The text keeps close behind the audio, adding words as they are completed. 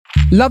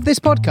Love this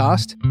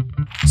podcast?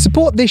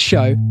 Support this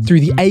show through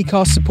the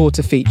Acast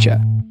supporter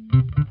feature.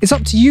 It's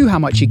up to you how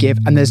much you give,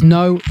 and there's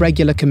no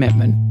regular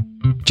commitment.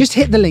 Just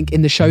hit the link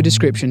in the show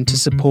description to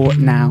support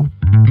now.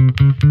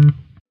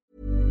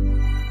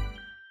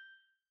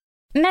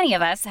 Many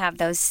of us have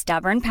those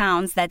stubborn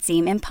pounds that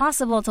seem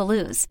impossible to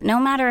lose, no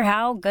matter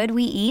how good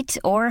we eat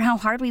or how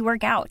hard we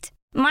work out.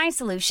 My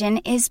solution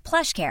is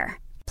PlushCare.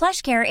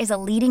 PlushCare is a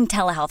leading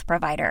telehealth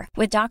provider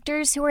with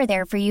doctors who are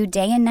there for you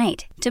day and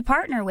night to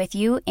partner with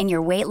you in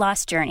your weight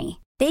loss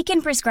journey. They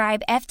can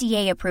prescribe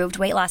FDA-approved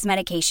weight loss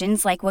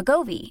medications like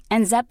Wegovy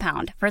and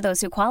Zepbound for those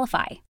who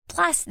qualify.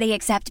 Plus, they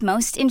accept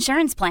most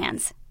insurance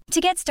plans.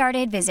 To get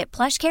started, visit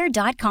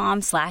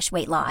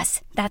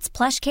plushcare.com/weightloss. That's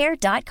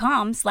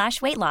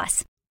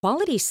plushcare.com/weightloss.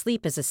 Quality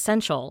sleep is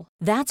essential.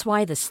 That's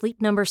why the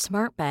Sleep Number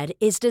Smart Bed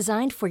is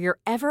designed for your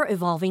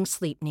ever-evolving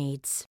sleep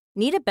needs.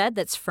 Need a bed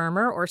that's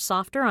firmer or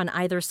softer on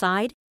either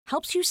side?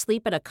 Helps you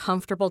sleep at a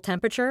comfortable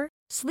temperature?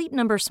 Sleep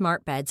Number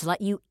Smart Beds let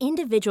you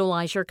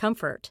individualize your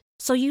comfort,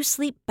 so you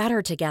sleep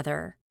better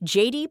together.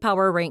 J.D.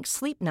 Power ranks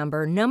Sleep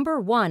Number number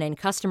 1 in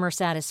customer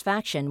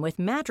satisfaction with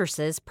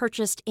mattresses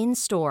purchased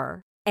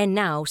in-store. And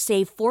now,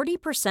 save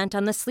 40%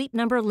 on the Sleep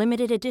Number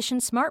Limited Edition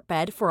Smart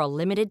Bed for a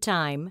limited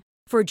time.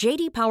 For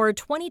J.D. Power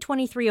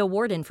 2023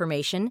 award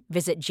information,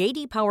 visit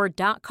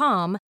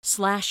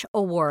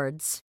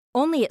jdpower.com/awards.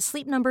 Only at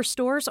Sleep Number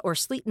stores or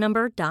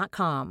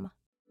sleepnumber.com.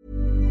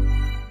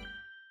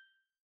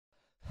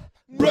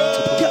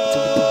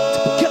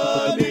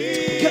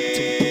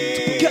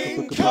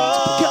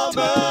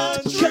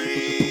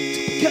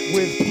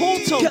 With Paul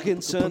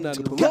Tomkinson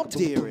and Rob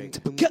Deering.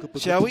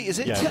 Shall we? Is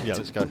it? Yeah,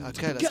 let's go.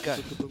 Okay,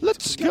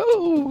 let's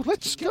go.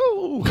 Let's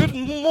go. Good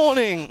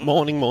morning.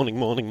 Morning.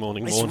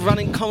 It's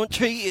running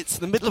commentary. It's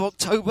the middle of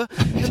October,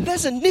 and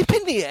there's a nip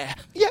in the air.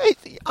 Yeah,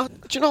 do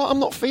you know what? I'm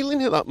not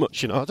feeling it that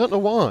much, you know. I don't know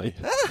why.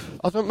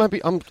 Maybe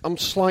I'm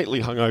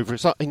slightly hungover.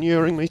 Is that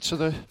inuring me to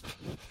the...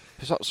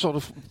 Is that sort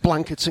of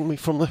blanketing me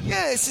from the...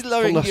 Yeah, it's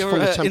lowering your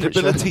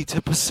inability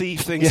to perceive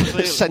things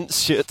clearly.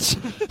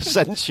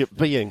 Sentient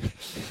being.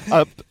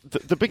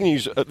 The big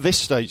news at this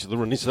stage of the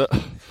run is that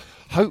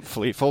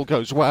hopefully, if all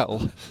goes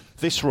well,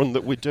 this run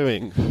that we're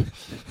doing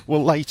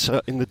will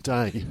later in the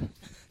day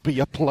be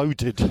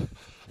uploaded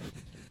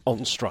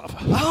on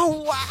Strava.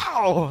 Oh,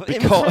 wow!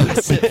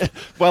 Impressive.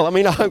 Well, I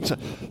mean, I hope so.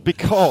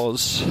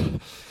 Because...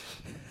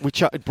 We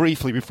chatted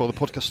briefly before the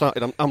podcast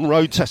started. I'm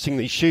road testing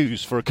these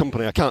shoes for a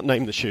company. I can't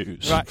name the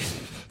shoes. Right.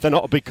 They're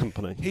not a big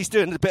company. He's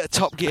doing a bit of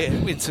Top Gear,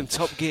 in some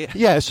Top Gear.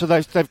 Yeah, so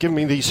they've given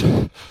me these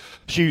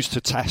shoes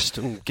to test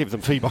and give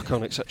them feedback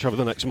on, etc. over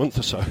the next month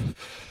or so.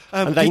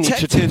 And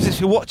detectives, if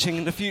you're watching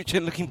in the future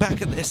and looking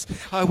back at this,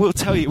 I will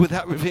tell you,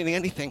 without revealing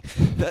anything,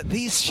 that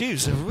these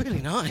shoes are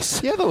really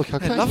nice. Yeah, they look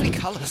okay. They're lovely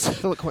colours.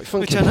 They look quite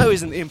funky. Which I know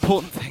isn't the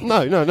important thing.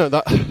 No. I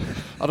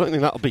don't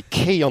think that'll be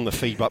key on the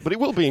feedback, but it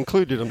will be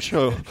included, I'm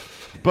sure.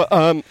 But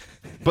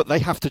they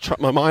have to track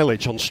my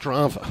mileage on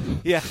Strava.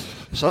 Yeah.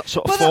 So that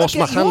sort of forced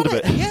my hand a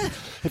bit. Yeah.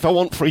 If I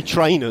want free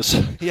trainers.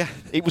 Yeah.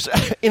 It was,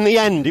 in the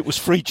end, it was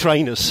free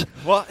trainers.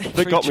 What?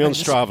 That got me on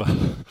Strava.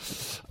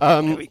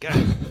 There we go.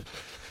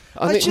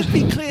 It should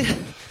be clear,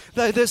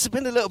 though, there's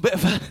been a little bit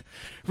of a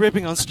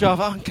ribbing on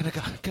Strava. I'm going to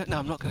go. No,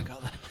 I'm not going to go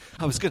there.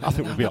 I was going to. I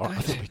think we'll be all right.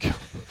 I think we can.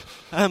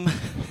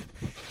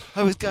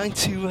 I was going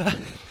to...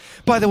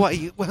 by the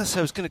way, when I said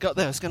I was going to go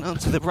there, I was going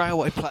onto the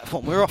railway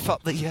platform. We're off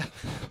up the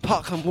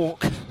Parkland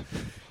Walk.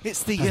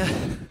 It's the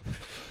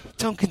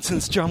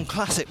Tomkinson's Drum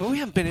Classic, but we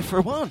haven't been here for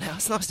a while now.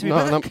 It's nice to be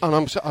back.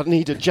 I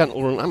need a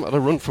gentle run. I'm at a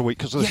run for a week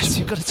because of this. Yes,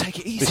 you've got to take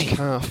it easy. This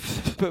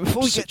calf. But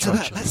before we get to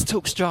that, let's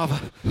talk Strava.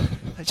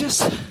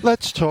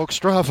 Let's talk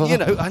Strava. You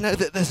know, I know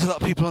that there's a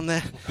lot of people on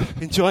there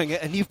enjoying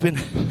it, and you've been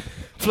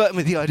flirting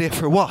with the idea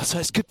for a while, so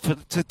it's good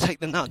to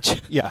take the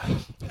nudge. Yeah.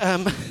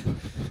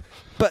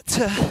 But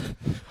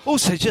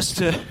also just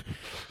to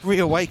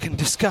reawaken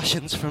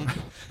discussions from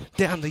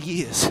down the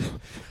years,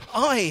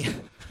 I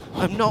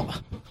am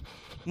not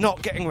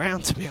getting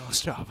round to being on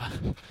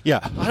Strava. Yeah.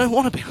 I don't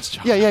want to be on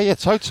Strava. Yeah,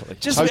 totally.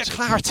 Just a bit of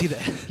clarity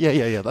there.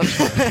 Yeah, that's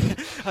fine.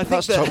 I think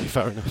that's totally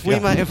fair enough. We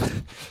may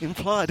have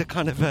implied a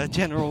kind of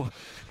general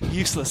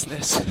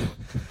uselessness.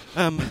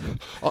 I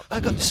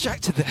got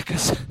distracted there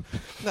because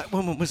that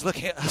woman was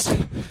looking at us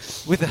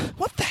with a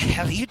 "What the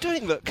hell are you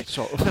doing?" look.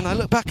 Sort of. And I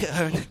looked back at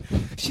her and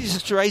she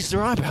just raised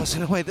her eyebrows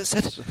in a way that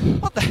said,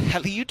 "What the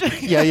hell are you doing?"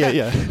 Yeah.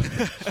 Yeah.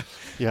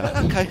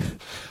 Okay.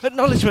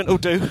 Acknowledgement will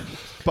do.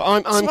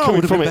 But I'm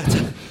coming from it.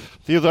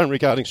 The other end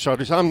regarding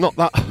Strava is I'm not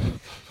that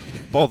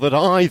bothered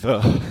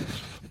either,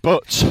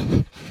 but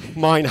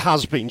mine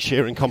has been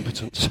sheer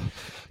incompetence.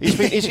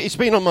 It's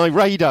been on my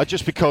radar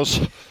just because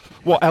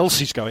what else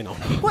is going on?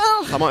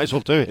 Well, I might as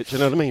well do it. Do you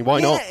know what I mean?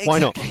 Why not? Exactly. Why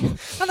not?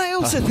 And I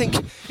also think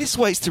it's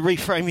ways to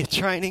reframe your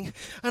training.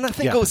 And I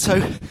think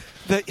also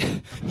that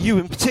you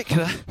in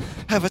particular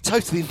have a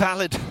totally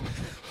valid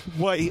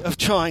way of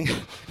trying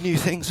new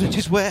things, which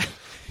is where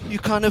you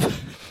kind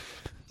of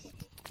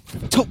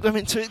talk them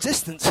into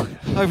existence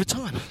over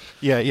time.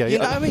 Yeah. You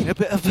know what I mean? A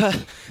bit of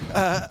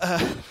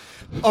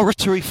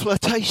oratory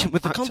flirtation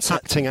with the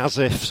concept. Acting as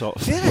if, sort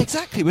of. Yeah,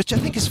 exactly, which I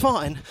think is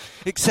fine,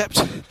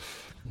 except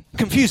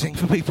confusing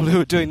for people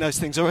who are doing those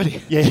things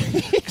already. Yeah.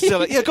 So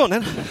like, yeah, go on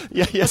then.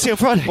 Yeah. I'll see you on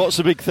Friday. What's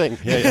the big thing?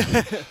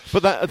 Yeah.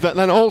 But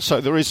then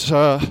also there is,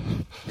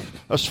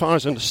 as far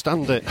as I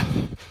understand it,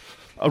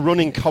 a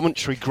running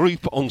commentary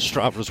group on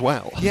Strava as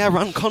well. Yeah,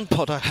 Run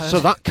Conpod, I heard. So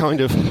that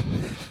kind of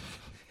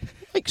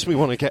makes me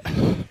want to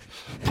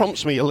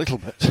prompts me a little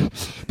bit.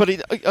 But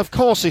of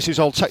course this is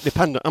all tech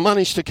dependent. I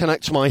managed to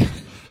connect my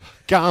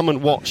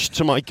Garmin watch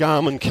to my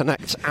Garmin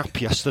Connect app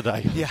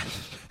yesterday. Yeah.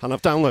 And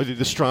I've downloaded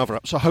the Strava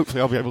app, so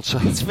hopefully I'll be able to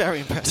It's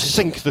very impressive.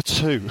 sync the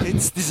two.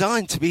 It's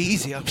designed to be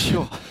easy, I'm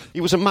sure.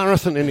 It was a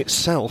marathon in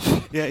itself.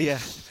 Yeah.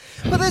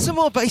 But there's a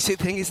more basic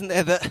thing, isn't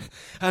there,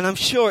 and I'm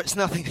sure it's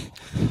nothing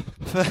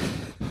for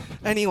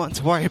anyone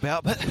to worry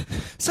about, but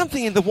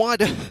something in the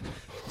wider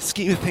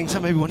scheme of things I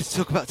maybe wanted to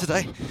talk about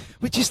today,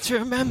 which is to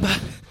remember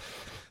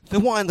the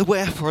why and the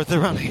wherefore of the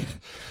running.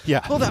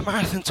 Yeah. All that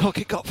marathon talk,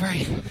 it got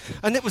very...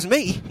 And it was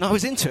me, and I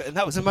was into it, and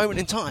that was a moment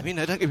in time,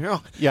 don't get me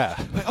wrong. Yeah.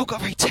 But it all got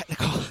very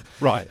technical.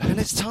 Right. And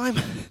it's time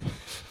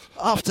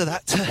after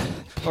that,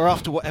 or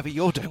after whatever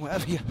you're doing,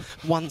 whatever your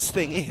one's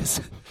thing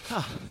is,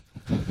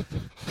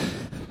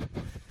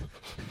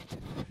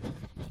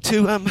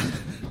 to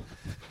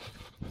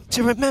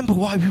remember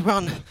why we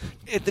run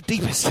in the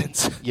deepest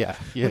sense. Yeah.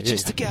 Which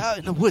is to get out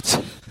in the woods.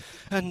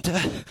 And,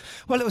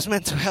 it was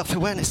Mental Health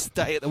Awareness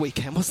Day at the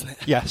weekend, wasn't it?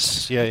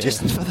 Yes,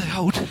 Just for the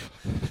old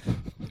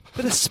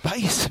bit of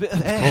space, a bit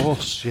of air. Of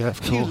course, yeah, of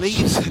a few course.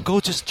 leaves, a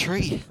gorgeous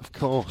tree. Of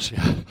course,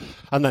 yeah.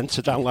 And then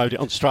to download it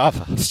on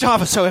Strava.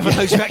 Strava, so everyone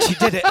knows you actually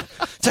did it.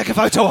 Take a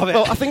photo of it.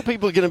 Well, I think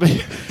people are going to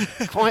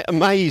be quite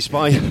amazed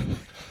by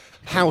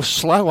how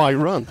slow I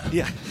run.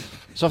 Yeah.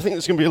 So I think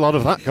there's going to be a lot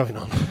of that going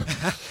on.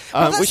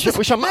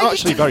 Which I'm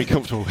actually very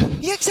comfortable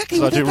with. Yeah, exactly.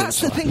 So Well, that's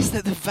the thing, is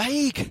that the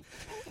vague.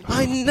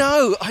 I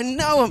know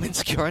I'm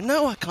insecure. I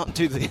know I can't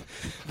do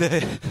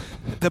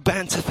the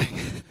banter thing.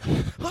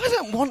 I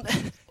don't want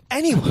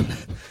anyone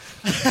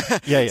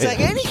saying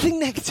anything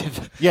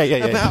negative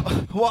about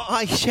what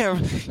I share.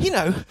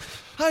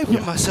 I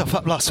opened myself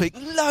up last week.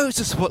 Loads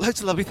of support, loads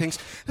of lovely things.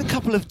 A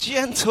couple of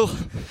gentle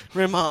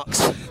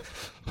remarks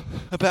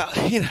about,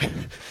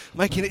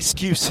 making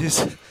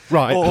excuses.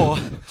 Right. Or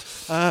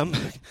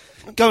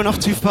going off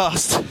too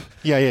fast.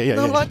 Yeah.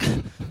 And I'm like...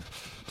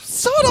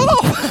 Sort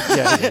off!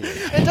 Yeah.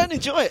 And don't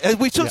enjoy it.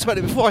 We've talked about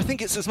it before. I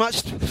think it's as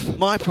much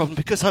my problem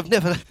because I've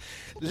never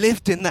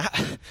lived in that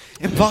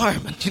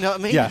environment. Do you know what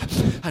I mean? Yeah.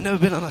 I've never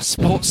been on a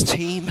sports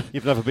team.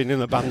 You've never been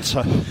in a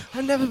banter.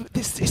 I never.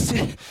 This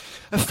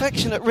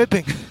affectionate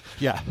ribbing.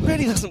 Yeah.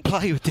 Really doesn't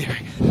play with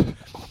Deering.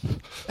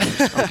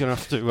 I'm going to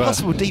have to...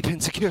 Possible deep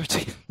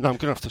insecurity. No, I'm going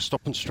to have to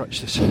stop and stretch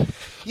this.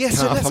 Yeah,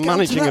 so let's I'm get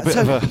on to managing that. a bit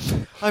of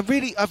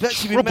a... I've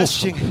actually been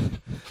messaging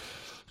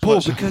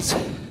Paul because...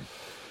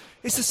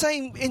 It's the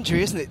same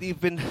injury, isn't it, that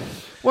you've been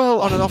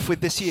on and off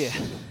with this year?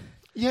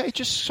 Yeah, it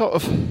just sort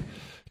of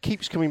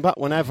keeps coming back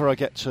whenever I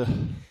get to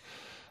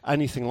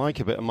anything like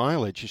a bit of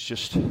mileage. It's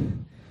just...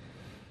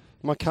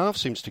 My calf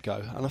seems to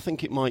go, and I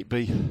think it might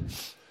be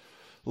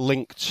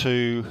linked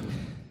to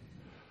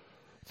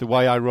the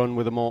way I run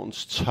with a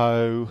Morton's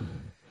toe.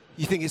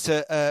 You think it's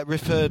a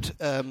referred...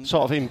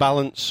 Sort of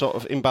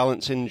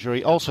imbalance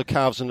injury. Also,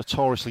 calves are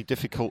notoriously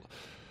difficult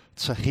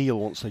to heal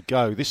once they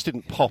go. This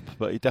didn't pop,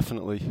 but it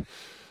definitely...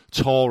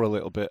 tore a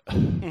little bit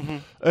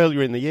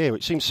earlier in the year.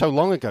 It seems so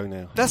long ago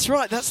now. That's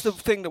right. That's the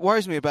thing that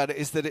worries me about it,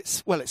 is that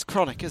it's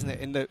chronic, isn't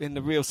it? In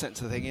the real sense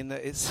of the thing, in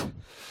that it's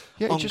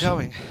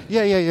ongoing.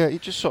 Yeah.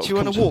 It just sort of. Do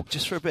you want to walk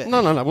just for a bit?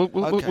 No.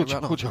 We'll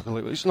jog a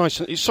little. It's nice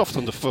and it's soft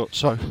underfoot.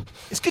 So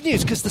it's good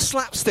news because the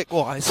slapstick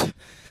wise,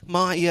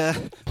 my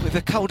with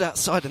the cold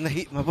outside and the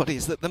heat in my body,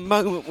 is that the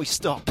moment we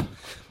stop,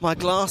 my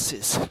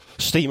glasses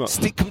steam up.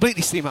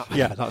 Completely steam up.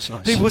 Yeah, that's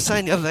nice. People were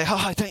saying the other day,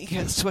 "Oh, don't you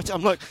get sweaty?"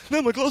 I'm like,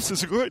 "No, my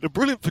glasses are great. They're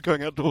brilliant for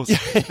going outdoors."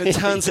 It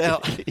turns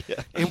out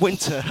in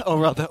winter, or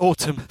rather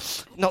autumn,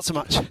 not so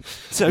much.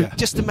 So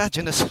just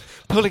imagine us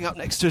pulling up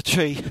next to a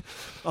tree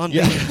on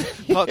the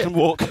park and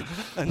walk,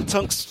 and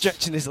Tonks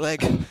stretching his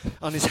leg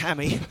on his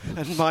hammy,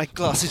 and my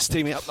glasses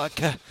steaming up like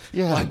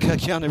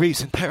Keanu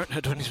Reeves in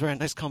Parenthood when he's wearing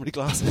those comedy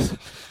glasses.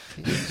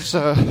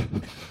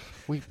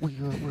 We're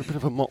a bit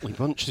of a motley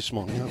bunch this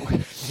morning, aren't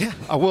we? Yeah.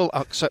 I will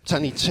accept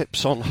any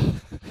tips on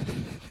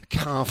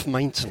calf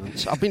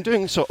maintenance. I've been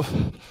doing sort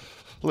of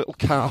little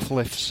calf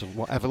lifts and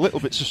whatever, little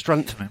bits of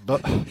strengthening,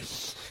 but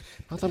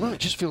I don't know, it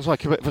just feels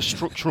like a bit of a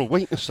structural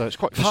weakness there. It's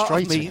quite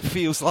frustrating. Part of me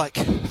feels like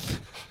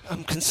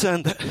I'm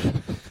concerned that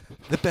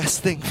the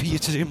best thing for you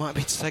to do might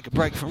be to take a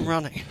break from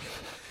running,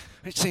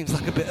 which seems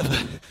like a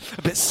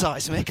bit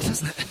seismic,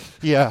 doesn't it?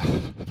 Yeah.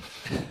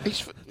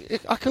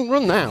 I can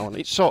run now, and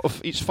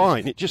it's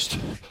fine. It just I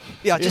just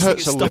think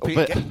hurts it's a little stopping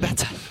bit. it getting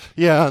better.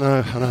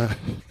 Yeah, I know.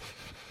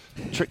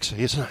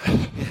 Tricksy, isn't it?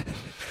 Yeah.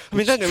 I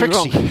mean, don't get me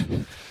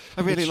wrong.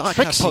 I really like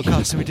our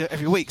podcast, and we do it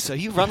every week. So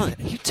you run on it,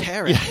 you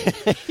tear it.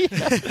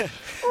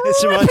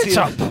 It's Rip it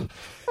up.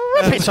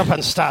 Rip it up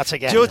and start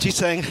again. Georgie's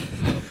saying,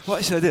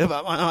 "What should I do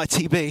about my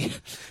ITB?"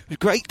 With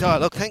great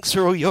dialogue. Thanks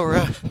for all your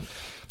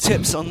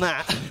tips on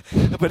that,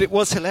 but it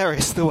was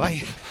hilarious the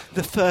way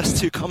the first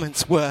two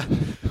comments were,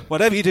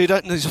 whatever you do,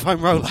 don't use a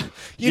foam roller.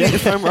 You need a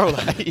foam roller.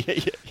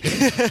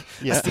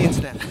 That's the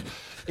internet.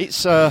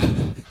 It's the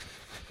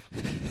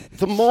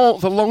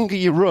longer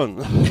you run,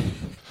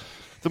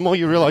 the more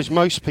you realise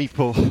most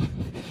people.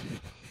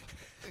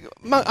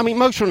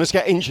 Most runners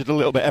get injured a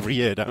little bit every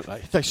year, don't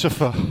they? They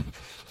suffer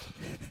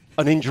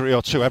an injury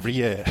or two every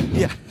year.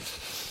 Yeah.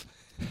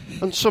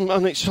 And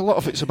it's a lot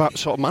of it's about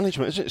sort of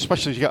management, isn't it?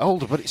 Especially as you get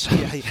older. But it's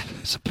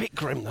a bit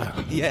grim though.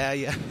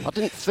 Yeah. I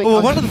didn't think.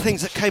 Well, one of the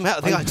things that came out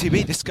of the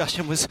ITB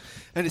discussion was,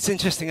 and it's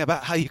interesting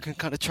about how you can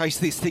kind of trace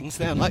these things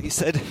down. Like you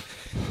said,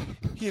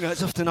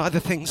 it's often either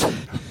things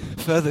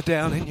further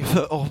down in your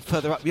foot or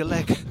further up your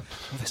leg.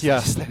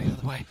 Just the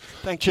other way.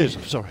 Thank you. Cheers.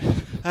 I'm sorry.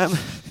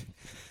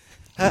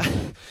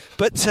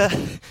 But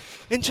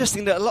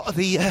interesting that a lot of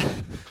the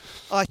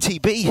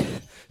ITB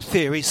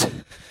theories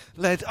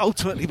led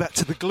ultimately back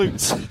to the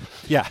glutes.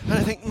 Yeah. And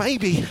I think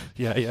maybe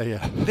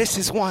Yeah. this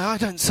is why I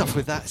don't suffer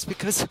with that. It's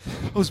because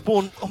I was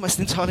born almost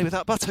entirely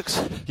without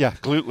buttocks. Yeah,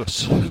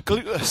 gluteless.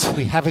 Gluteless.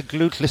 We have a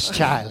gluteless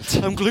child.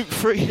 I'm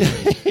gluten-free.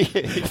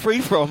 Free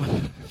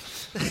from.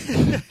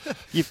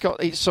 You've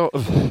got, it's sort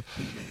of,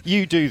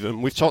 you do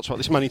them. We've talked about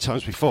this many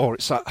times before.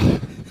 It's that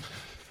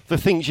the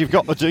things you've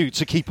got to do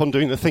to keep on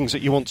doing the things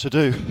that you want to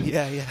do.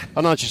 Yeah.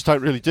 And I just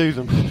don't really do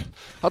them.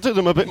 I do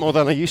them a bit more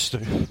than I used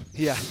to.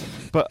 Yeah.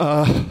 But,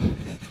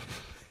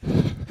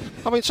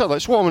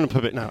 it's warming up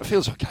a bit now. It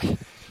feels okay.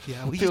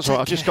 Yeah, well, it feels all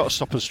right. I've just got to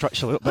stop and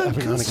stretch a little bit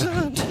every now and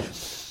again.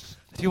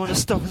 Do you want to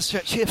stop and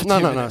stretch here for 2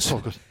 minutes? No, it's all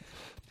good.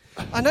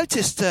 I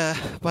noticed,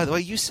 by the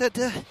way, you said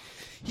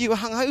you were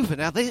hungover.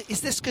 Now,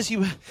 is this because you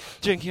were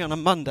drinking on a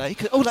Monday?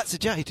 Oh, that's a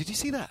J. Did you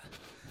see that?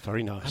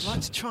 Very nice. I'd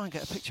like to try and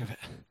get a picture of it.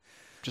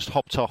 Just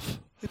hopped off.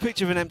 A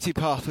picture of an empty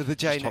path with a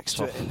J Just next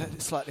to hopped it,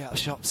 and slightly out of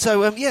shot.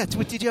 So,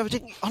 did you have a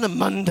drink on a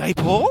Monday,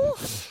 Paul?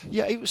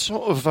 Yeah, it was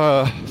sort of.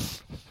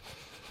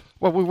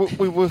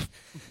 We were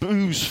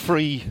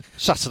booze-free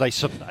Saturday,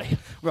 Sunday.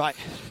 Right.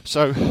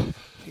 So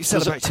you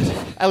celebrated.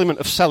 Element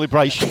of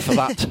celebration for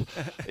that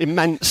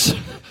immense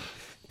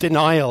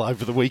denial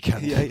over the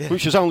weekend,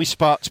 which was only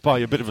sparked by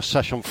a bit of a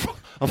session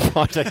on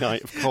Friday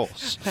night, of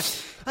course.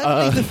 I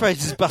believe the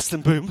phrase is bust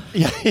and boom.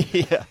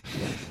 Yeah.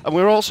 And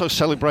we're also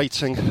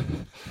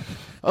celebrating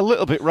a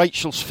little bit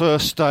Rachel's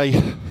first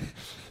day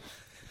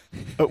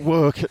at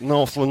work at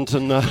North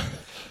London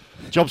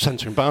Job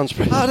Centre in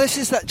Barnsbury. Oh, this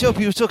is that job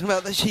you were talking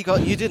about that she got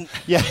and you didn't.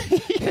 Yeah.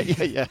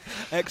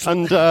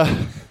 Excellent.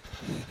 And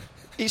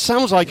it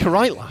sounds like a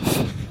right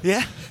laugh.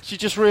 Yeah? She's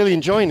just really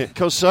enjoying it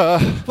because...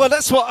 well,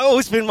 that's what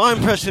always been my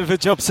impression of a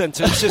job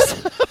centre. It's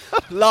just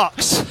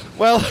larks.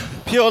 Well,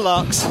 pure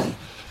larks.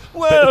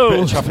 Whoa! Bit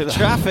of traffic there.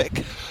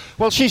 Traffic.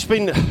 Well, she's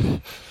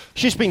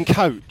been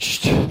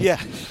coached.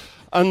 Yeah.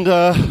 And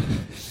I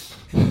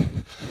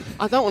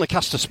don't want to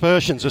cast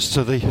aspersions as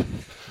to the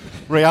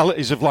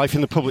realities of life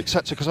in the public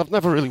sector because I've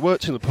never really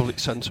worked in the public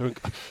sector.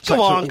 Come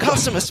on,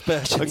 cast some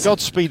aspersions. And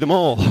Godspeed them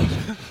all.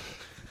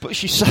 But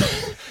she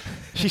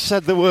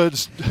said the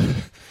words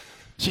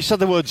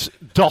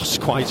DOS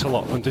quite a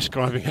lot when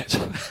describing it.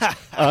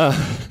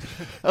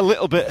 A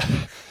little bit.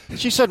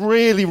 She said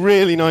really,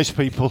 really nice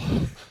people.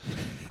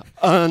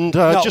 And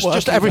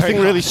just everything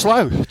really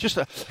slow, just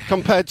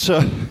compared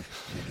to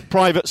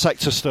private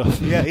sector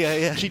stuff.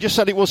 Yeah. She just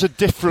said it was a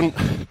different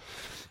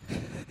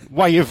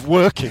way of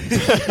working.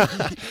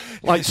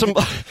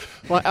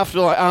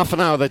 After half an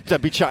hour,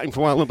 they'd be chatting for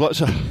a while, and the bloke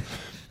said,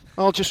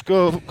 "I'll just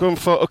go and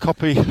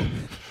photocopy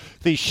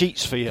these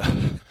sheets for you."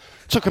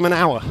 Took them an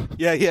hour.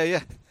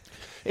 Yeah.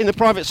 In the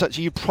private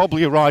sector, you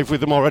probably arrive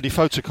with them already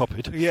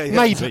photocopied. Yeah.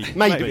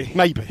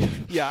 Maybe.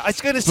 Yeah, I was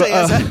going to say,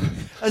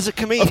 as a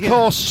comedian, of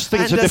course,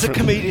 things are different. As a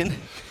comedian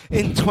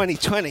in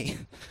 2020,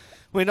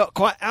 we're not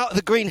quite out of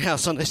the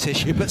greenhouse on this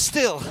issue, but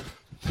still,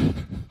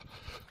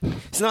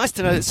 it's nice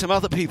to know that some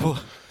other people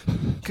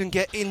can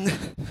get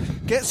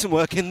some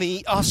work in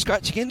the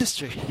arse-scratching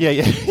industry.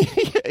 Yeah.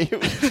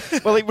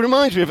 Well, it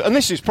reminds me of, and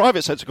this is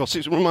private sector, of course,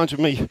 it reminds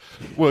me of me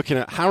working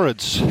at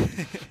Harrods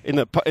in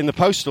the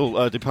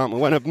postal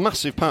department when a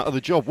massive part of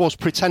the job was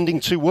pretending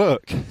to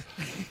work.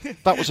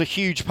 That was a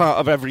huge part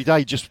of every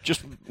day, just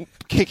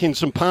kicking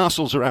some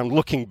parcels around,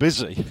 looking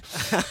busy,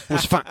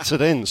 was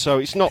factored in. So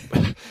it's not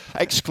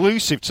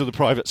exclusive to the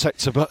private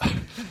sector, but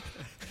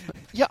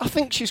yeah, I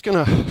think she's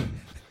going to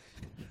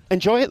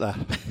enjoy it there.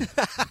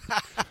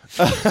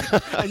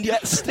 And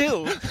yet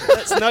still,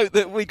 let's note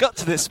that we got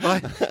to this by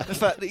the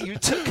fact that you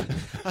took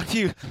a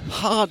few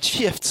hard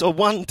shifts or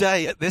one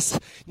day at this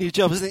new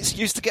job as an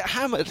excuse to get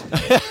hammered.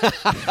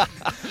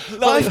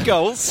 Life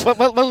goals.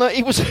 Well, no,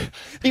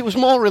 it was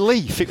more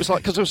relief. It was like,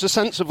 because there was a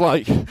sense of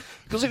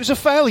because it was a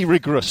fairly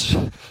rigorous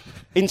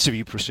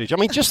interview procedure. I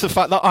mean, just the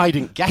fact that I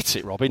didn't get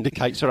it, Rob,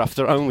 indicates they're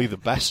after only the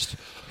best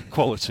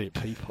quality of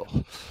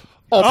people.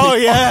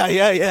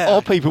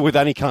 Or people with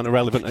any kind of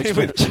relevant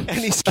experience.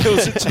 Any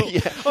skills at all.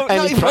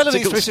 Any even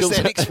relevant practical experience, just skills.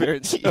 any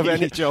experience of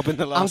any job in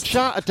the I'm last...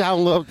 trying to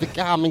download the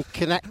Garmin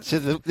Connect to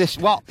this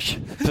watch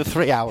for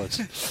 3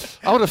 hours.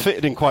 I would have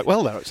fitted in quite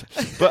well there, actually.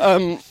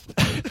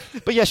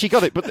 But yeah, she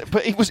got it.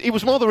 But it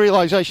was more the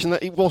realisation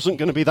that it wasn't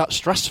going to be that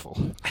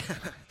stressful.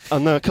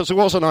 And because there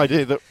was an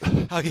idea that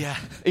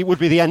it would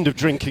be the end of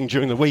drinking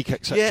during the week,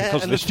 etc.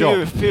 because of this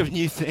job. Fear of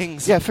new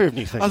things. Yeah, fear of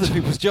new things. Other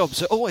people's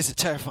jobs are always a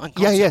terrifying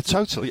concept. Yeah,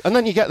 totally. And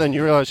then you get there and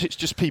you realise it's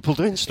just people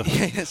doing stuff.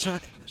 Yeah, that's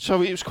right.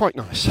 So it was quite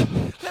nice.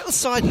 Little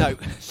side note.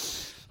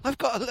 I've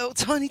got a little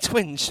tiny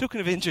twinge,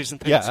 talking of injuries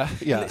and things.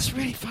 Yeah. And it's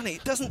really funny.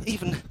 It doesn't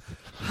even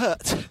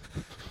hurt,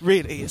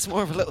 really. It's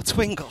more of a little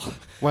twingle.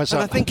 Where's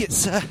and that? I think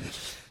it's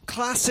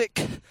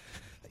classic,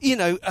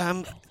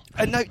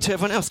 a note to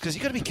everyone else, because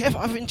you've got to be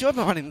careful. I've enjoyed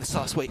my running this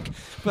last week,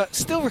 but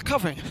still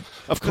recovering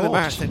of for the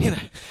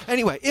marathon,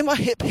 Anyway, in my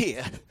hip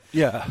here,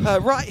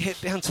 right hip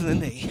down to the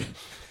knee,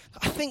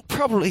 I think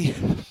probably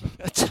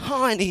a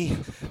tiny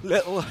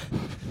little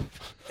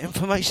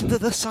inflammation to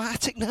the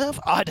sciatic nerve.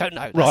 I don't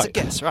know. That's a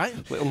guess, right?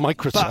 Little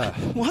micro tear.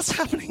 But what's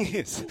happening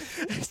is,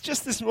 it's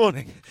just this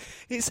morning,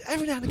 it's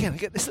every now and again I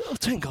get this little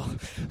tingle,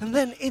 and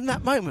then in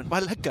that moment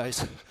my leg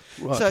goes.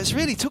 Right. So it's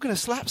really talking a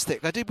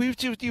slapstick.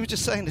 You were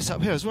just saying this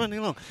up here. I was running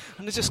along,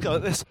 and I just go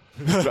like this.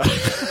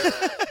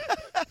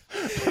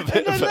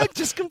 And my leg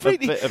just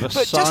completely... But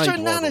just for a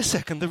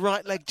nanosecond, the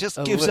right leg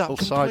just gives up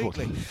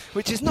completely,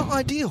 which is not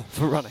ideal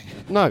for running.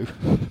 No.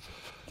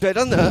 But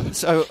on the...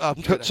 So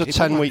Cuts a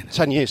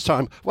 10 years'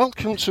 time.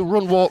 Welcome to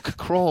Run, Walk,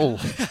 Crawl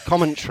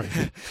commentary.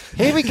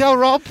 Here we go,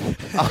 Rob.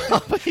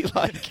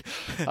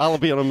 I'll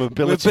be on a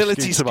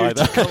mobility scooter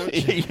by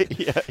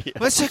yeah.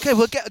 Well, it's okay.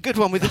 We'll get a good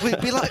one. We'll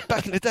be like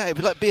back in the day. It'd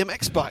be like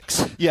BMX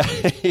bikes. Yeah.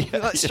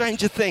 Like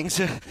Stranger Things.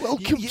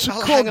 Welcome to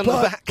I'll hang on the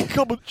back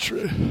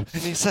commentary.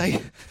 And you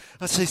say...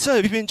 I'd say, so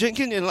have you been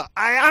drinking? You're like,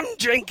 I am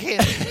drinking.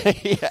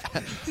 Yeah.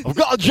 I've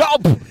got a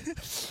job.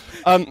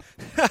 All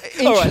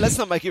right, let's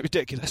not make it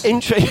ridiculous.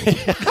 Interesting.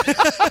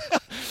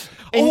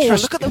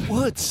 Look at the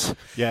woods.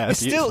 Yeah,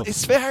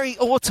 it's very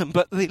autumn,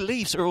 but the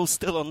leaves are all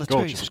still on the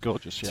trees.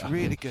 Gorgeous, yeah. It's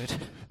really good.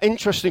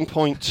 Interesting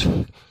point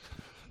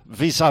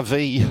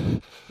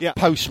vis-a-vis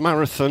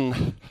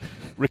post-marathon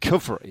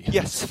recovery.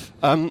 Yes.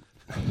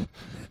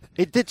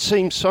 It did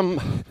seem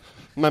some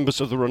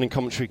members of the running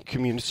commentary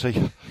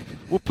community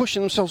were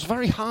pushing themselves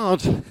very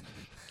hard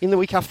in the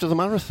week after the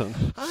marathon.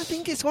 I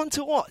think it's one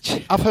to watch.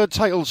 I've heard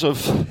tales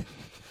of,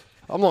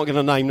 I'm not going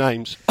to name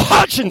names,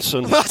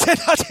 Hutchinson.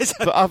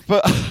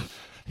 But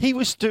he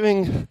was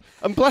doing,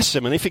 and bless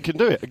him, and if he can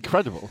do it,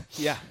 incredible.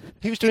 Yeah.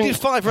 He did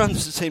 5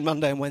 runs between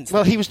Monday and Wednesday.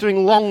 Well, he was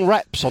doing long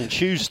reps on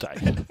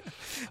Tuesday.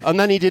 And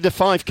then he did a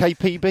 5k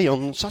PB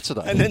on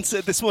Saturday. And then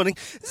said this morning,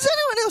 does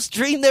anyone else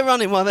dream they're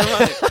running while they're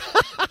running?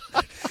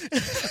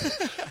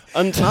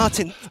 And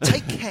Martin,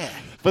 take care.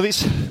 But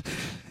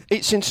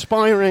it's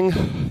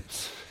inspiring,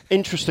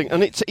 interesting,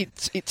 and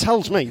it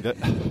tells me that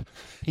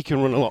he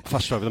can run a lot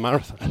faster over the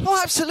marathon.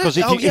 Oh,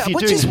 absolutely.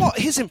 Which is what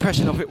his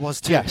impression of it was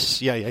too.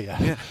 Yes,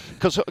 yeah.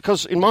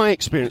 Because in my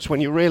experience,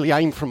 when you really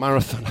aim for a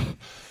marathon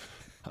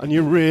and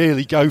you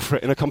really go for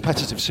it in a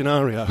competitive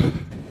scenario,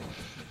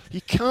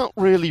 you can't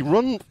really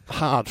run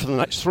hard for the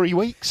next 3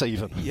 weeks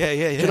even. Yeah. Do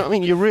you know what I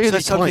mean? You really so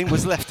something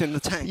was left in the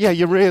tank. Yeah,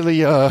 you really...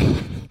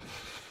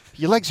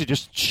 your legs are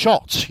just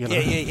shot, you know.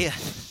 Yeah.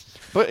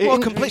 But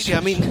completely. I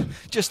mean,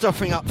 just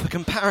offering up for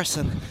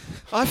comparison,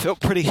 I felt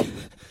pretty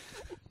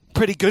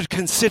good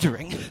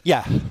considering.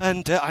 Yeah.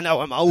 And I know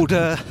I'm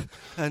older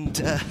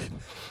and,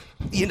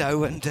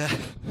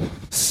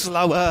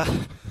 slower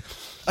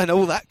and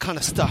all that kind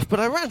of stuff. But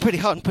I ran pretty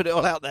hard and put it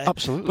all out there.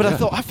 Absolutely. But I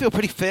thought, I feel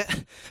pretty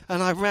fit.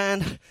 And I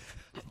ran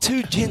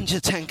 2 ginger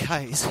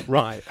 10Ks.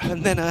 Right.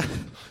 And then a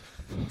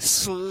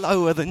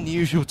slower than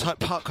usual type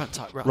parkrun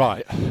type run.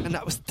 Right. And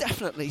that was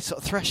definitely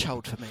sort of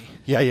threshold for me.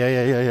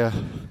 Yeah.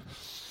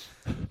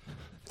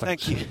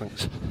 Thank you.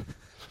 Thanks.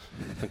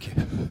 Thank you.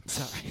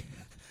 Sorry.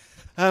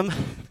 And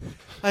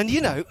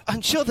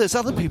I'm sure there's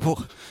other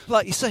people,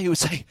 like you say, who would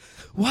say,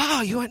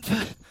 wow, you went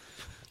for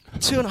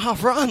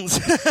 2.5 runs.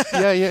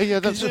 Yeah.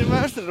 That's a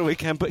marathon on the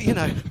weekend, but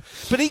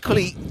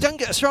equally, don't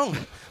get us wrong,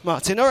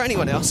 Martin, or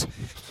anyone else.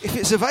 If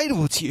it's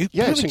available to you,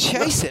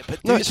 chase it. But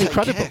it's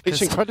incredible.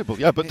 It's incredible.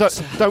 Yeah, but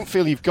don't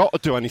feel you've got to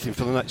do anything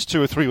for the next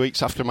 2 or 3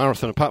 weeks after a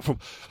marathon, apart from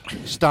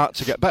start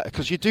to get better,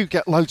 because you do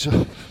get loads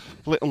of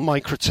little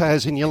micro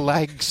tears in your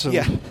legs. And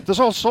there's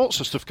all sorts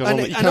of stuff going on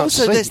that you can't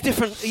see. And also, there's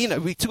different.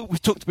 we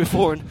talked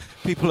before, and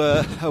people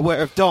are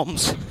aware of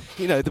DOMS.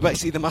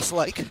 Basically the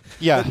muscle ache.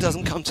 Yeah. That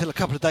doesn't come till a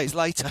couple of days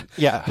later.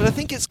 Yeah. But I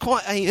think it's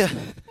quite a.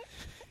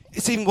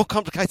 It's even more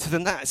complicated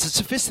than that. It's a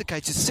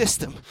sophisticated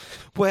system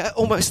where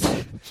almost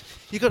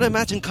you've got to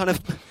imagine kind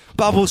of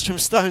bubbles from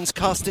stones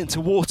cast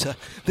into water.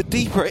 The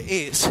deeper it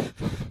is,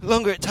 the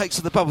longer it takes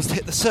for the bubbles to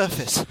hit the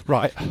surface.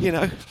 Right.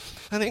 I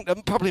think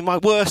probably my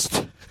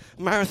worst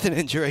marathon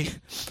injury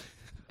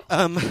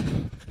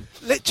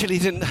literally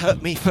didn't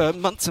hurt me for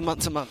months and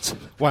months and months.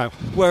 Wow.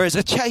 Whereas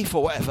a chafe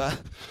or whatever,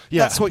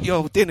 Yeah. that's what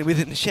you're dealing with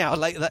in the shower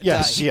later that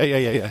Yes.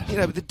 day. Yeah. You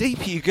know, but the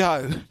deeper you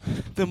go,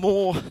 the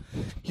more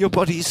your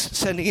body's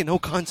sending in all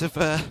kinds of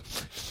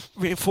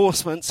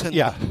reinforcements and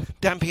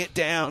damping it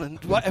down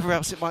and whatever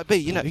else it might be.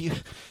 You know, you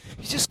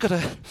just got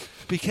to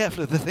be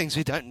careful of the things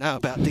we don't know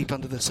about deep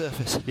under the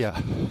surface. Yeah.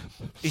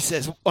 He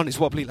says on his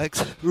wobbly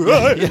legs.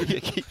 Right. Yeah,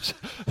 he keeps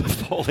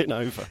falling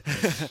over.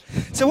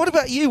 So what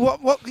about you?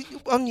 What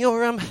on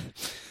your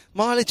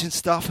mileage and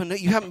stuff? And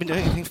you haven't been doing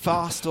anything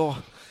fast, or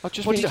what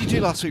did you do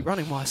last week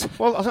running wise?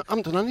 Well, I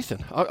haven't done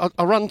anything.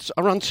 I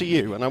ran to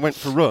you, and I went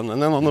for a run, and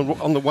then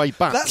on the way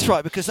back. That's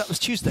right, because that was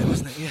Tuesday,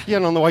 wasn't it? Yeah. Yeah,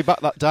 and on the way back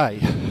that day,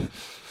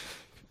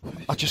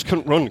 I just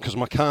couldn't run because of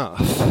my calf.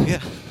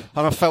 Yeah.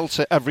 And I felt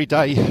it every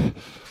day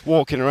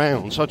walking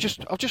around, so I've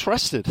just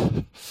rested.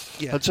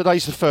 Yeah. And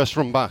today's the first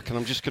run back, and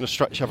I'm just going to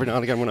stretch every now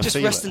and again when I feel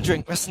it. Just rest and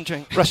drink.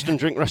 Rest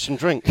and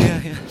drink.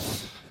 Yeah.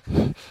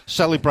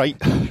 Celebrate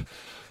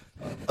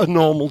a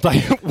normal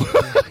day at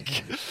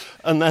work,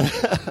 and then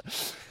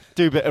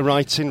do a bit of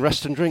writing,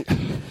 rest and drink.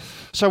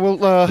 So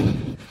we'll,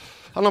 and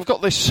I've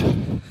got this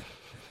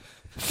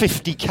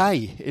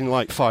 50k in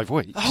like 5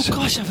 weeks. Oh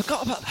gosh, I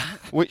forgot about that.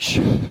 Which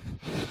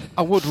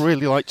I would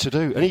really like to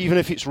do, and even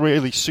if it's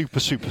really super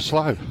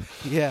slow.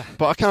 Yeah.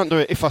 But I can't do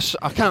it if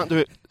I can't do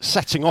it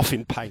setting off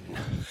in pain.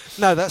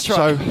 No, that's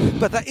right. So,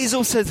 but that is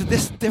also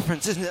this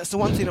difference, isn't it? That's the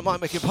one thing that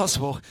might make it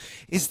possible,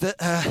 is that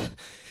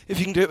if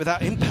you can do it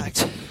without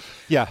impact.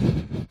 Yeah.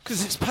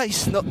 Because it's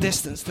pace, not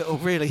distance, that will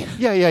really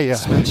Yeah.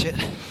 smash it.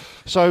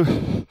 So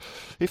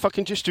if I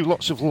can just do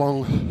lots of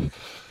long,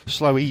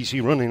 slow,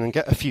 easy running and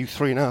get a few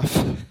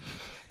 3.5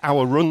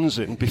 hour runs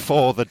in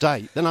before the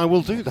date, then I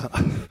will do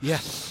that. Yeah.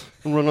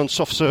 And run on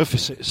soft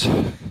surfaces.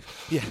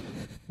 Yeah.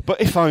 But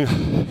if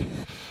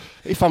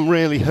I'm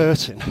really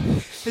hurting,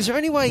 is there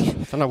any way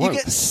then I you won't.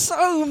 get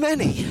so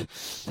many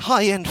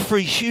high-end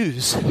free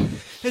shoes?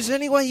 Is there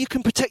any way you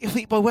can protect your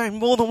feet by wearing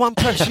more than one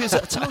pair of shoes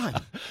at a time?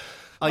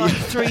 Like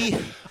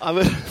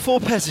 4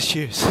 pairs of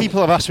shoes.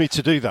 People have asked me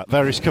to do that,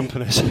 various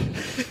companies,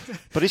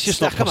 but it's just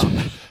Stack not 'em possible.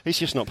 up. It's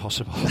just not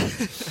possible.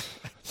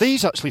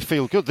 These actually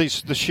feel good.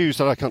 The shoes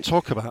that I can't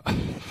talk about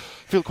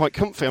feel quite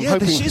comfy. I'm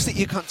hoping the shoes that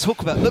you can't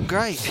talk about look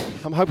great.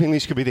 I'm hoping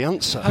these could be the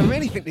answer. I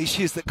really think these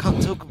shoes that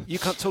you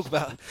can't talk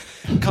about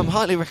come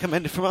highly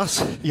recommended from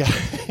us. Yeah.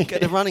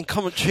 Get a running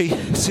commentary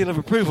seal of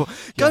approval.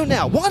 Go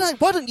now. Why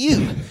don't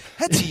you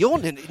head to your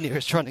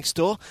nearest running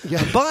store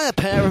and buy a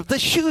pair of the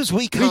shoes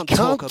we can't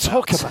talk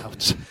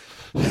about.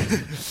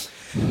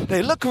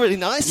 They look really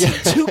nice. Yeah.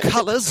 2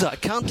 colours I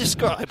can't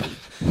describe.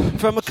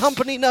 From a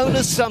company known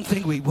as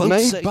something we won't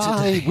Made say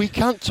by, today. we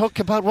can't talk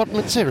about what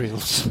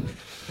materials.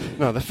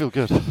 No, they feel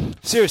good.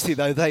 Seriously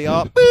though, they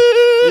are.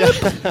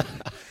 Yeah.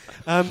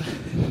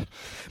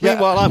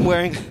 Meanwhile, I'm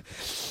wearing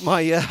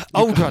my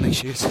old running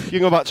shoes. You can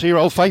go back to your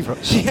old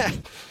favourites. Yeah,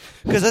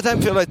 because I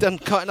don't feel I've done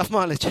quite enough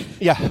mileage.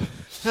 Yeah.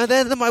 Now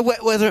they're my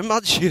wet weather and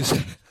mud shoes,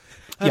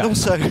 and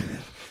also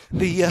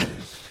the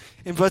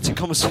inverted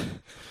commas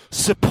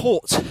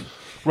support.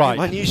 Right. In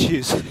my new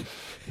shoes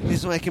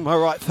is making my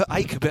right foot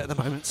ache a bit at the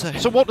moment.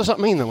 So what does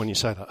that mean then when you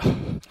say that?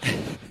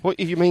 What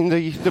you mean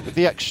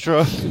the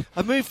extra?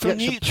 I moved from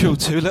neutral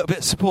to a little bit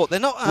of support. They're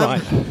not.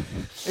 Right.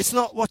 It's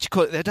not what you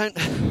call it. They don't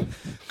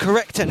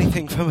correct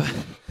anything from a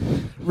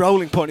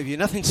rolling point of view.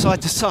 Nothing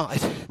side to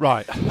side.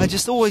 Right. I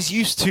just always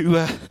used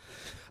to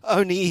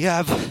only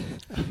have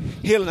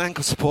heel and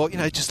ankle support. You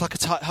know, just like a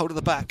tight hold of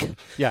the back.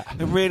 Yeah.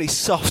 And really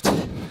soft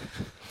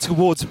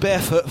towards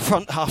barefoot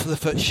front half of the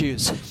foot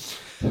shoes.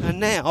 And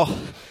now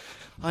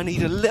I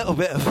need a little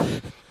bit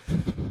of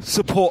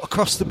support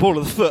across the ball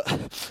of the foot.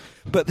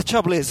 But the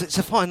trouble is, it's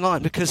a fine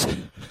line because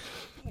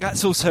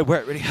that's also where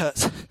it really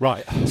hurts.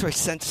 Right. It's very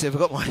sensitive. I've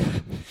got my,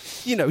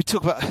 we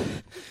talk about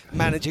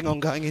managing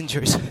ongoing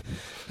injuries.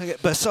 I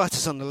get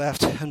bursitis on the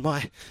left and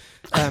my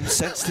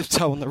sensitive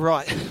toe on the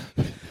right.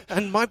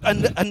 And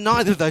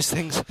neither of those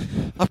things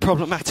are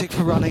problematic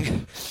for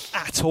running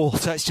at all.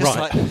 So it's just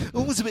like,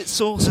 always a bit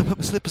sore, so I put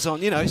my slippers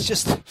on. It's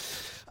just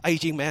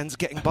ageing man's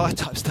getting by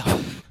type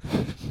stuff.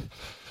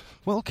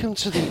 Welcome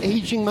to the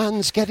Aging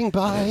Man's Getting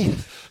By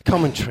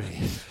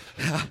commentary.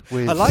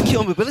 I like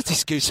your mobility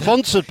scooter.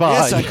 Sponsored by.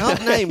 Yes, I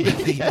can't name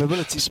the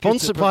mobility scooter.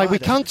 Sponsored by. We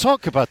can't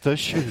talk about those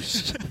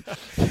shoes.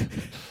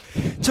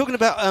 Talking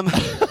about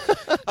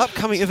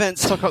upcoming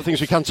events. Talk about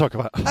things we can talk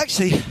about.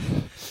 Actually,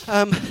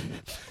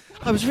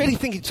 I was really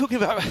talking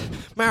about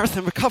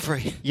marathon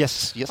recovery.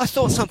 Yes. I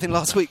thought something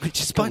last week, which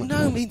is by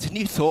no means a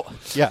new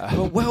thought. Yeah.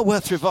 But well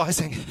worth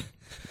revising.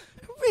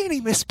 I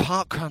really miss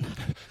parkrun.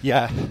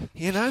 Yeah.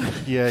 Yeah.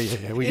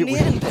 In the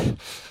end,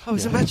 I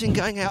was imagining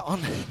going out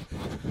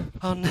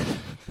on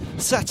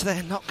Saturday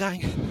and not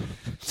going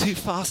too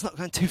fast, not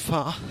going too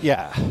far.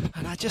 Yeah.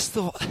 And I just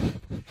thought,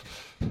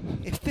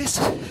 if this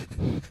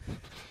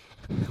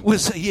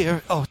was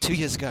 2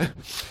 years ago,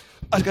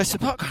 I'd go to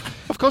the parkrun.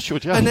 Of course you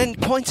would, yeah. And then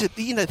pointed,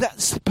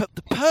 that's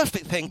the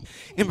perfect thing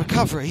in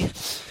recovery.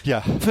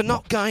 Yeah. For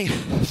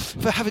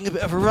having a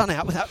bit of a run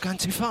out without going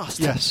too fast.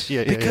 Yes,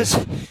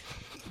 Because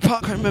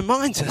parkrun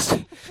reminds us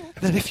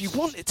that if you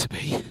want it to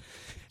be,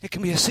 it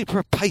can be a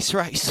super pace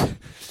race.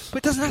 But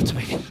it doesn't have to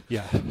be.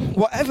 Yeah.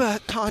 Whatever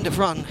kind of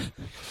run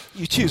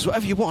you choose,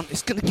 whatever you want,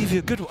 it's going to give you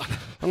a good one.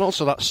 And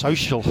also the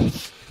social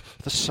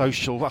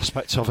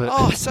aspect of it.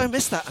 Oh, I so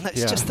missed that. And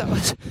it's just that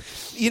was,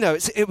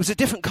 it was a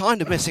different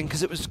kind of missing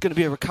because it was going to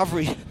be a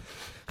recovery,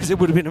 because it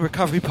would have been a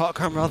recovery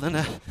parkrun rather than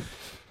a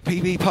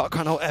PB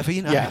parkrun or whatever,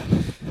 Yeah.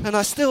 And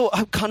I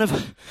kind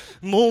of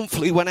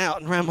mournfully went out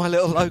and ran my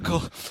little local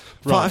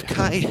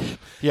 5K.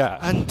 Yeah.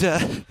 And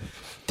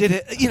did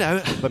it,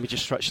 Let me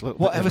just stretch a little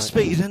whatever bit.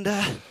 speed, and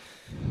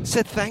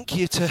said thank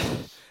you to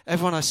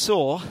everyone I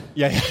saw.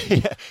 Yeah.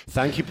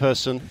 Thank you,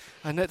 person.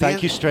 And at the Thank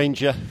end, you,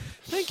 stranger.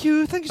 Thank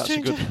you, That's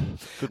stranger.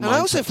 a good And I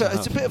also mindset felt to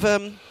it's a have. bit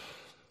of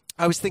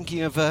I was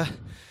thinking of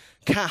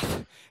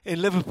Kath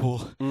in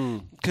Liverpool,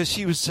 because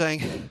she was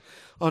saying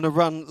on a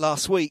run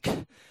last week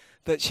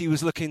that she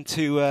was looking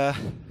to.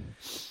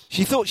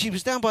 She thought she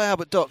was down by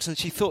Albert Docks, and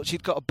she thought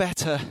she'd got a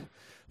better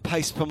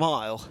pace per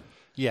mile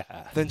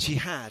than she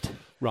had.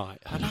 Right.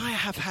 And I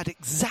have had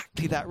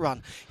exactly that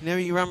run.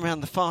 You run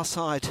around the far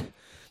side,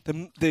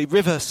 the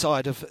river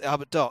side of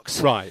Albert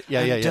Docks. Right.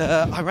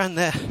 Yeah. I ran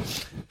there,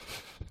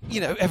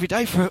 every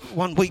day for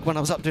 1 week when I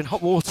was up doing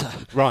hot water.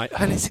 Right.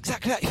 And it's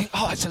exactly that. You think,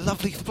 it's a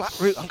lovely flat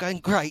route. I'm going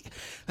great.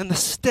 And the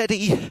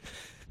steady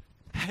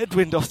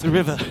headwind off the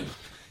river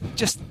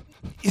just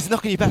is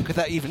knocking you back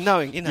without even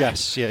knowing,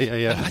 Yes. Yeah.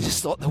 And I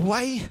just thought the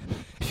way,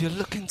 if you're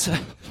looking to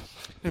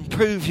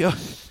improve your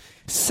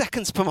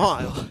seconds per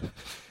mile,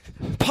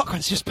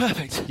 parkrun's just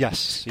perfect.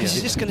 Yes. Because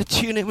you're just going to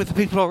tune in with the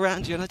people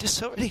around you, and I just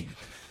really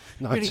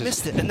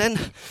missed it. And then,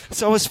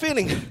 so I was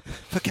feeling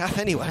for Kath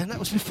anyway, and that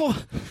was before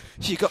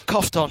she got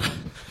coughed on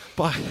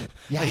by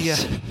a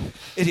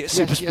idiot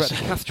super spreader.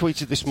 Yes. Kath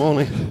tweeted this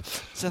morning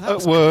So that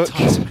was at work,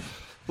 tiresome.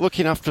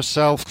 looking after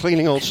herself,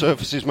 cleaning old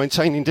surfaces,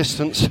 maintaining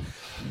distance,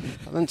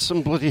 and then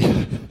some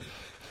bloody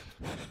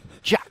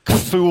Jack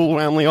fool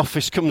around the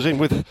office comes in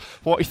with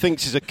what he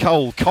thinks is a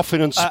cold,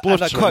 coughing and spluttering.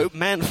 And I quote,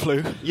 man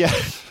flu. Yeah,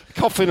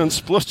 coughing and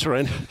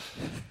spluttering.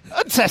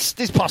 A test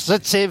is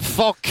positive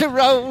for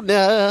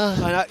corona.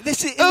 I know.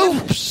 This is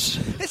Oops.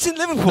 It's in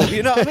Liverpool,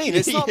 you know what I mean?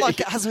 It's not like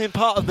it hasn't been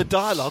part of the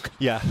dialogue.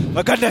 Yeah.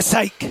 For goodness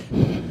sake.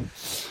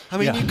 I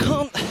mean, you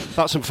can't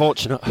That's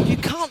unfortunate.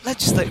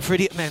 legislate for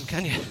idiot men,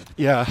 can you?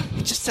 Yeah.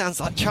 It just sounds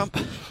like Trump.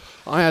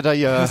 I had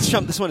a... It's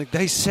Trump this morning.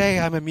 They say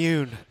I'm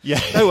immune. Yeah.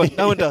 No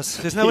one does.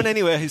 There's no one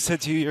anywhere who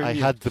said to you you're I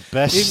immune. had the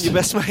best... Even your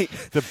best mate.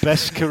 The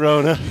best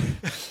corona.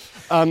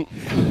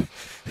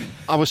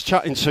 I was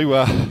chatting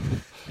to...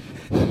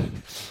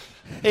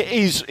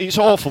 It's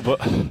awful, but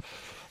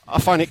I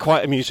find it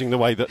quite amusing the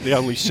way that the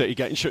only city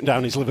getting shut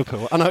down is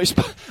Liverpool. I know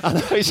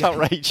it's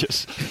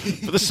outrageous,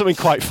 but there's something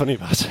quite funny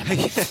about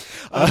it.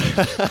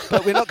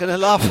 But we're not going to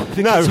laugh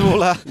because of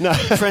all our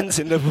friends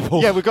in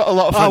Liverpool. Yeah, we've got a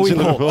lot of friends in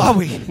Liverpool. Are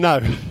we?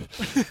 No.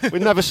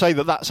 We'd never say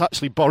that that's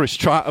actually Boris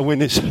trying to win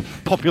his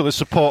popular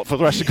support for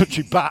the rest of the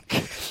country back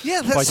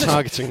by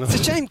targeting them. It's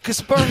a shame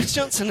because Boris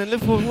Johnson and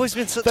Liverpool have always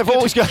been such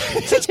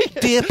such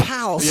dear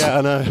pals. Yeah,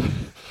 I know.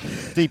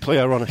 Deeply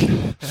ironic.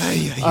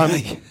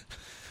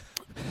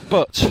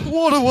 But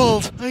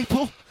Waterworld,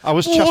 people. I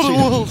was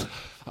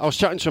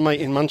chatting to a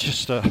mate in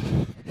Manchester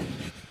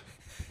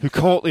who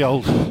caught the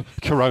old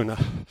corona.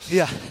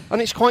 Yeah.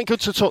 And it's quite good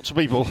to talk to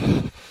people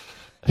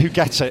who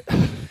get it.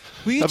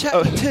 Were you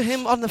chatting to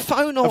him on the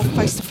phone or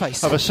face to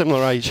face? Of a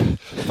similar age.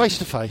 Face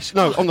to face.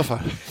 No, on the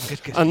phone.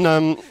 Good.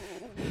 And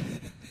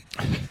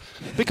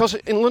because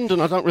in London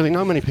I don't really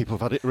know many people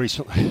who've had it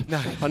recently.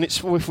 No.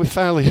 And we're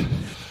fairly,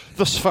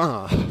 thus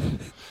far,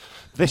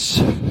 this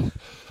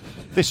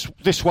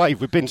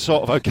wave we've been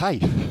sort of okay.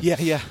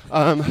 Yeah.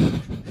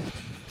 And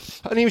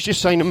he was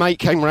just saying a mate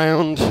came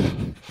round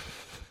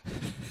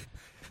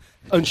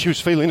and she was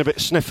feeling a bit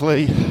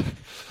sniffly.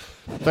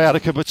 They had a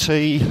cup of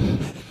tea.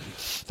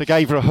 They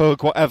gave her a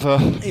hug, whatever.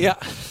 Yeah.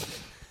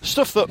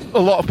 Stuff that a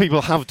lot of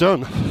people have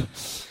done.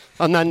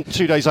 And then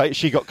 2 days later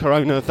she got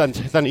corona,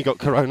 then he got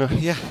corona.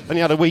 Yeah. And he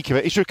had a week of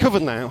it. He's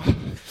recovered now.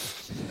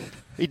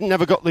 He'd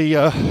never got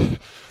the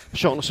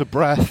shortness of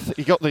breath.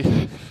 He got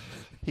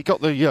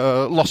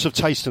the loss of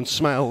taste and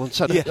smell, and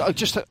said,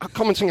 just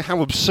commenting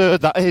how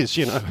absurd that is,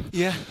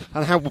 Yeah.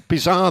 and how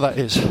bizarre that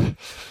is,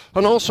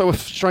 and also a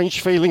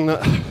strange feeling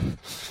that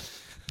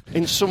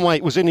in some way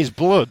it was in his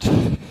blood.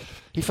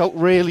 He felt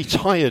really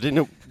tired in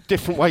a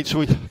different way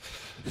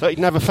that he'd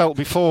never felt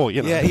before,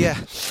 Yeah.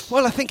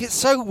 Well, I think it's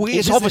so weird.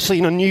 It's obviously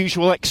an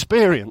unusual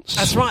experience.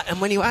 That's right, and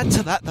when you add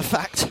to that the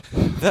fact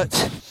that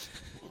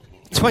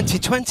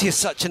 2020 is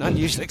such an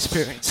unusual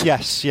experience.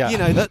 Yes, yeah.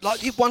 That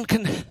like one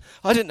can,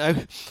 I don't know,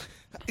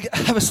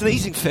 have a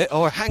sneezing fit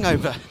or a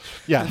hangover.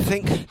 Yeah. And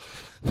think,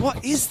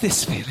 what is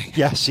this feeling?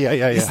 Yes, yeah.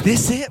 Is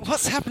this it?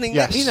 What's happening?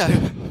 Yes.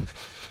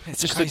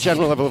 It's just crazy. a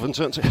general level of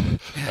uncertainty.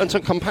 Yeah. And to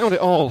compound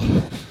it all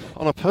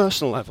on a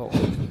personal level,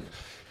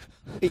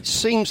 it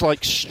seems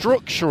like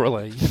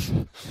structurally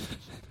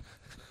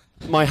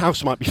my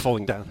house might be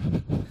falling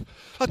down.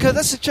 Okay,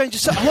 that's a change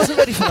of subject. I wasn't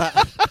ready for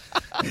that.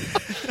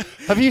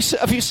 Have you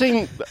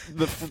seen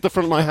the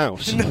front of my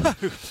house? No.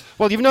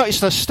 Well, you've noticed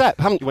the step,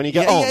 haven't you, when you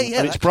get on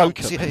and it's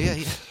broken? Yeah.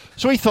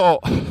 So he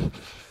thought,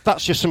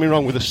 that's just something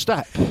wrong with the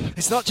step.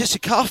 It's not just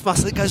your calf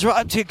muscle, it goes right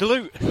up to your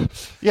glute.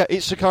 Yeah,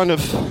 it's a kind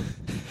of...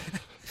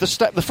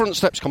 The front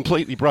step's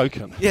completely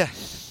broken. Yeah.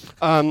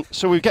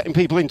 So we're getting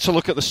people in to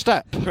look at the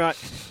step. Right.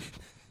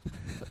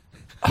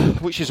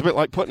 Which is a bit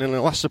like putting an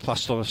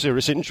elastoplast on a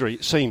serious injury,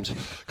 it seems.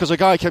 Because a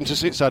guy came to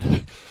see it and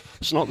said,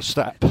 it's not the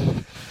step.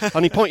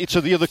 And he pointed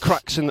to the other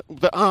cracks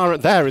that are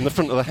there in the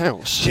front of the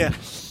house. Yeah.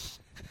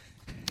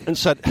 And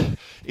said,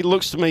 it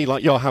looks to me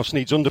like your house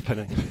needs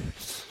underpinning.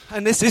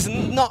 And this is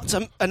not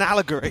an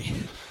allegory.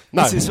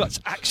 No. This is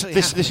what's actually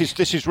happening.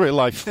 This is real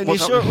life. And you're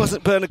sure it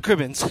wasn't Bernard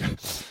Cribbins?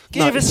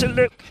 Give us a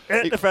look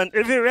at the front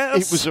of your house.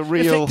 It was a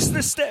real... Fix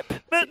the step,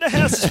 but the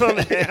house is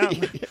falling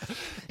down.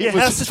 Your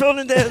house is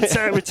falling down,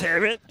 so we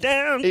tear it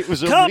down. It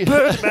was Can't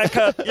put it back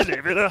up, you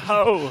live in a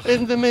hole.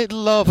 In the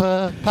middle of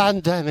a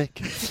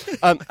pandemic.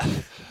 And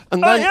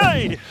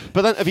then,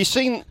 but then, have you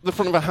seen the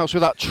front of a house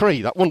with that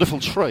tree, that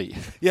wonderful tree?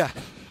 Yeah.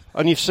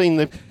 And you've seen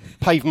the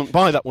pavement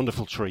by that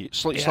wonderful tree.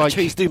 It's like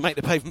trees do make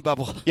the pavement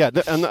bubble. Yeah,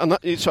 and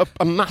it's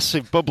a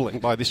massive bubbling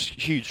by this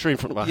huge tree in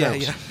front of our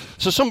house. Yeah.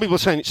 So some people are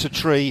saying it's a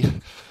tree,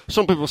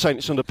 some people are saying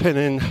it's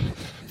underpinning.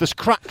 There's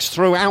cracks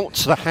throughout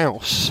the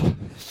house,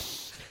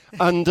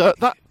 and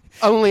that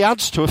only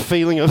adds to a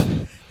feeling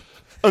of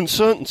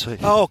uncertainty.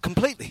 Oh,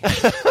 completely.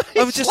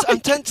 I'm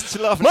tempted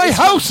to laugh. My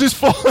house is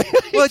falling.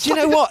 Well, do you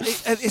know what?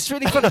 It's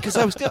really funny because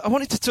I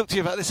wanted to talk to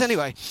you about this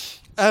anyway.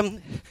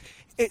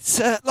 It's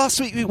last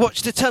week we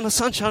watched Eternal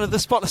Sunshine of the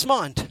Spotless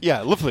Mind.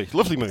 Yeah, lovely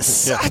movie.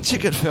 Such a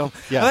good film.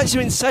 Yeah. I've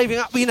actually been saving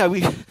up. You know,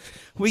 we.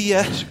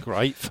 It's a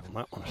great film,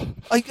 that one.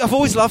 I've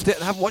always loved it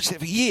and I haven't watched it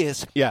for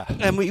years. Yeah.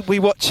 And we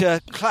watch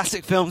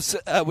classic films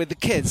with the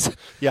kids.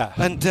 Yeah.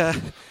 And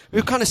we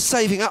were kind of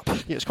saving up.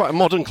 Yeah, it's quite a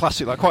modern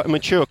classic, like quite a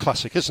mature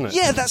classic, isn't it?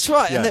 Yeah, that's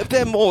right. Yeah. And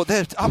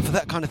they're up for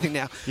that kind of thing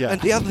now. Yeah.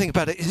 And the other thing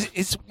about it is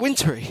it's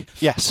wintry.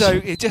 Yes. So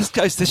it just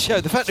goes to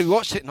show, the fact that we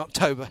watched it in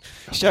October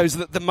shows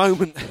that the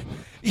moment,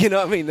 you know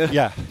what I mean?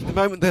 The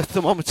moment the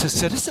thermometer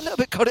said, it's a little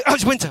bit cold. Oh,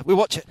 it's winter, we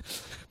watch it.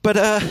 But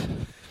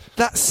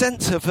that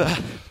sense of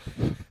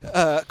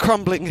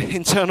crumbling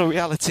internal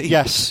reality.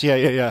 Yes,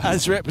 yeah.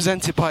 As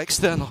represented by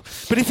external.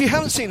 But if you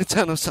haven't seen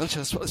Eternal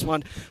Sunshine of the Spotless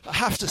Mind, I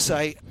have to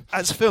say,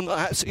 as a film that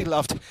I absolutely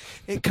loved,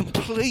 it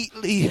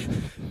completely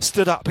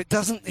stood up. It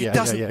doesn't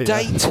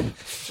date.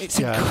 It's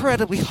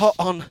incredibly hot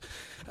on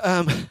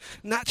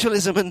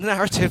naturalism and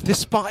narrative,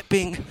 despite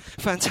being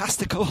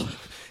fantastical.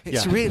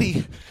 It's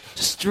really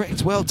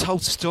strict,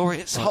 well-told story.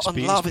 It's hot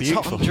on love. It's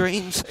hot on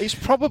dreams. It's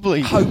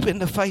probably hope in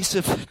the face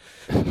of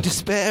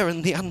despair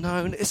and the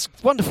unknown. It's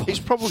wonderful. It's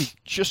probably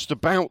just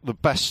about the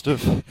best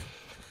of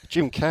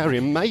Jim Carrey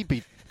and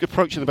maybe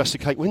approaching the best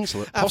of Kate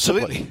Winslet.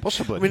 Absolutely.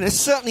 Possibly. I mean, they're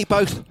certainly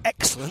both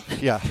excellent.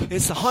 Yeah.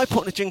 It's the high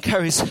point of Jim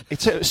Carrey's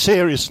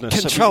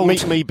seriousness.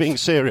 Controlled. Me being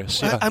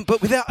serious. Yeah.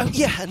 But without, and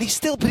he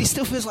still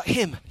feels like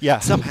him. Yeah.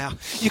 Somehow.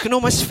 You can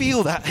almost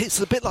feel that. It's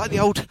a bit like the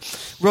old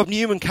Rob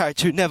Newman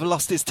character who never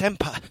lost his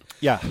temper.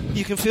 Yeah.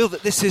 You can feel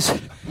that this is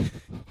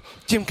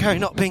Jim Carrey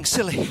not being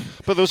silly.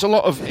 But there was a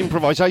lot of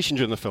improvisation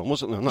during the film,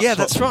 wasn't there?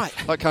 That's right.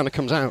 That kind of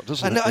comes out,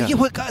 doesn't it? Yeah,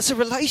 well, it's a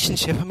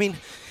relationship. I mean,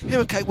 here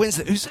with Kate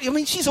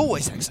Winslet, she's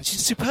always excellent. She's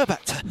a superb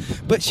actor.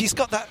 But she's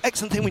got that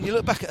excellent thing when you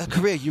look back at her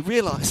career, you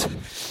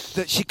realise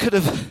that she could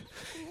have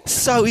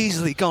so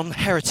easily gone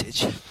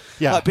heritage.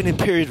 Yeah. Like been in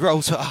period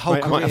roles for her whole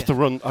career. I might have to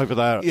run over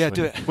there. Actually. Yeah,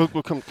 do it.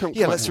 We'll come.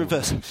 Yeah, let's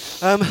reverse.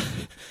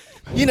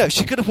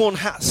 She could have worn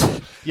hats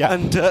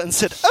and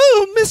said,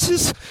 "Oh,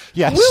 Mrs.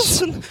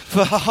 Wilson,"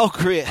 for her whole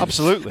career.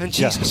 Absolutely. And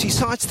she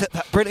sidestepped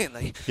that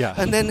brilliantly. Yeah.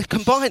 And then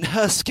combined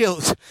her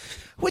skills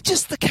with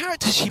just the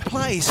character she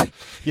plays.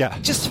 Yeah.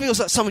 Just feels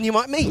like someone you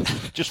might meet.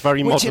 Just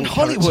very modern. Which in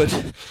Hollywood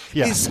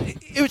is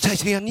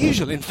irritatingly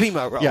unusual in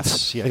female roles.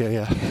 Yes.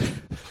 Yeah.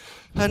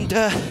 And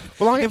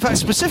in fact,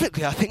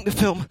 specifically, I think the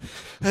film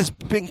has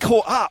been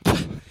caught up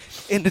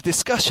in the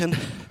discussion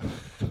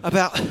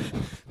about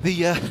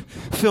the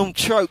film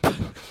trope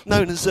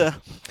known as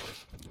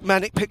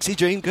Manic Pixie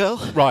Dream Girl.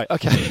 Right,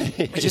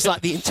 okay. Which is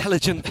like the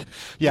intelligent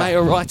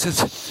male writer's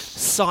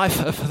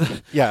cipher for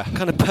the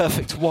kind of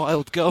perfect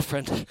wild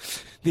girlfriend.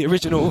 The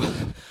original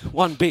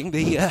one being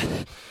the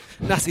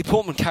Natalie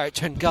Portman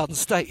character in Garden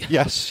State.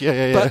 Yes,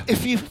 yeah. But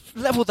if you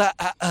level that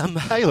at...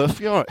 hey, love,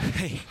 you all right?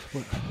 Hey.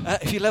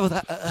 If you level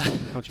that at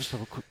I'll just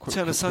have a quick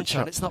Eternal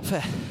Sunshine, it's not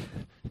fair.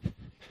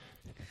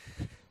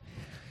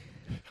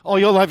 Oh,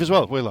 you're live as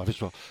well? We're live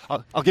as well.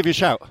 I'll give you a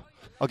shout.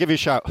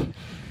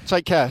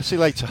 Take care. See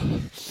you later.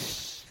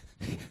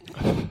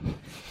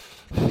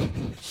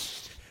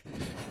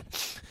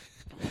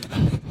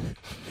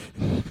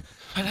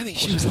 I don't think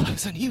she was live. It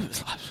was only you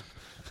was live.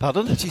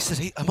 Pardon? She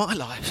said, "Am I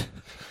live?"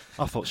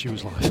 I thought she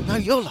was live. No,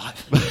 you're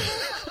live.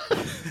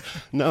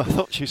 No, I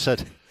thought she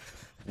said,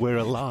 "We're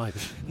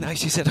alive." No,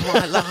 she said, "Am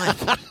I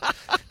alive?"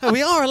 No,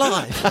 we are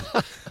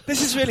alive.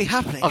 This is really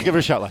happening. I'll give her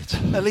a shout later.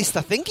 At least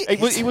I think it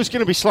is. It was going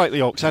to be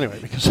slightly awkward anyway,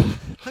 because...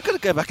 I've got to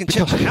go back and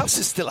check the house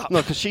is still up.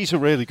 No, because she's a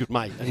really good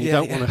mate, and you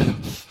don't want to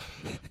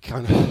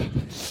kind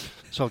of...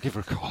 So I'll give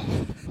her a call.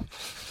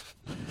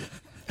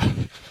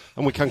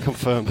 and we can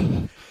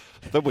confirm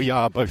that we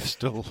are both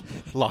still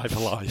alive.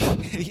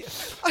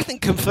 I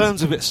think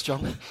confirms a bit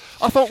strong.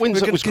 I thought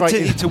Winslet was great.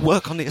 Continue to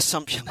work on the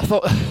assumption. I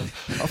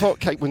thought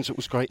Kate Winslet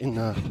was great in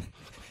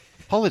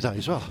Holiday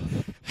as well.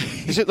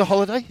 Is it The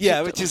Holiday?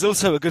 Yeah, which is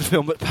also a good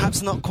film, but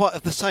perhaps not quite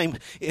of the same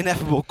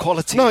ineffable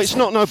quality. No, it's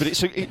not. No, but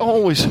it's a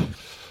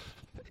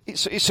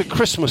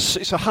Christmas.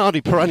 It's a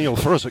hardy perennial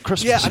for us at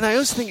Christmas. Yeah, and I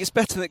also think it's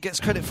better than it gets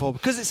credit for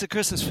because it's a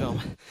Christmas film.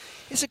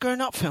 It's a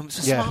grown-up film. It's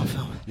a smart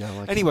film. Yeah, I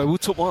like anyway, we'll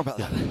talk more about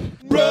that.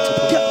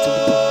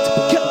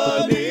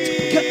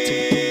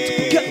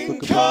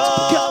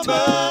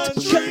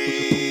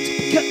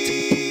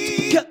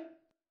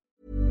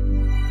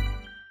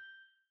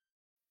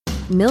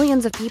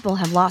 Millions of people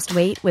have lost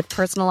weight with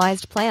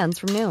personalized plans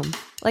from Noom.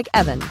 Like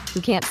Evan,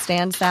 who can't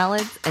stand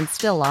salads and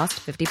still lost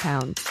 50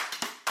 pounds.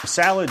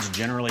 Salads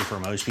generally for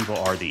most people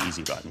are the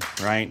easy button,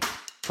 right?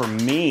 For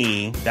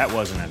me, that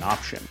wasn't an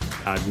option.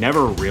 I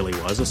never really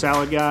was a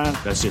salad guy.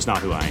 That's just not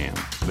who I am.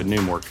 But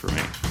Noom worked for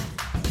me.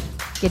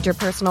 Get your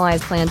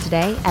personalized plan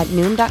today at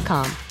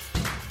Noom.com.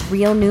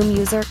 Real Noom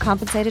user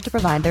compensated to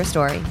provide their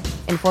story.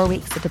 In 4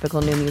 weeks, the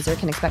typical Noom user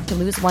can expect to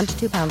lose 1 to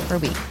 2 pounds per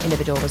week.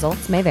 Individual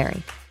results may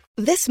vary.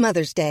 This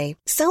Mother's Day,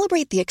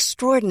 celebrate the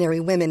extraordinary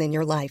women in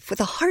your life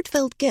with a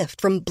heartfelt gift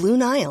from Blue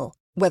Nile.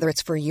 Whether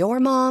it's for your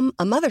mom,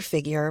 a mother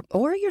figure,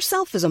 or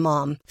yourself as a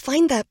mom,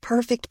 find that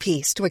perfect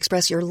piece to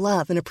express your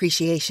love and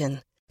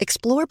appreciation.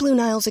 Explore Blue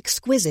Nile's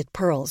exquisite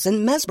pearls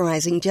and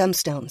mesmerizing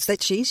gemstones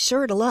that she's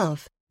sure to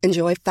love.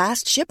 Enjoy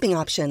fast shipping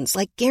options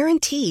like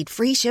guaranteed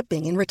free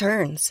shipping and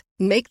returns.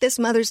 Make this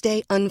Mother's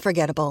Day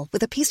unforgettable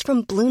with a piece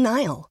from Blue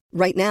Nile.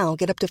 Right now,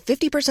 get up to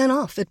 50%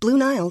 off at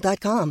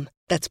BlueNile.com.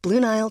 That's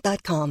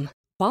BlueNile.com.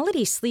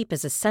 Quality sleep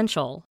is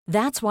essential.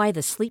 That's why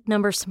the Sleep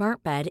Number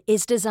Smart Bed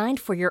is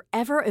designed for your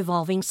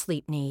ever-evolving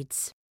sleep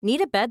needs.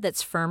 Need a bed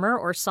that's firmer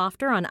or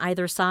softer on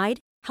either side?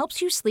 Helps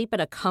you sleep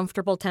at a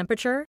comfortable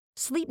temperature?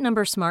 Sleep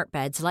Number Smart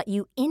Beds let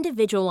you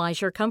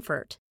individualize your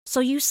comfort, so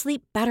you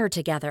sleep better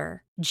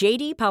together.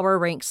 J.D. Power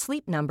ranks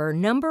Sleep Number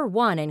number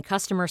 1 in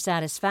customer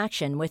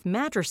satisfaction with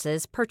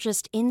mattresses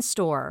purchased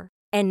in-store.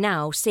 And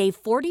now,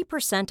 save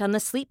 40% on the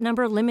Sleep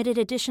Number Limited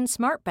Edition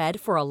Smart Bed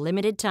for a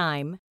limited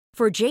time.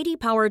 For J.D.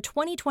 Power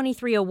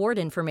 2023 award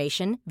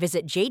information,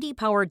 visit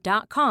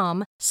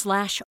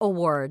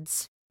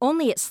jdpower.com/awards.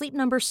 Only at Sleep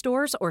Number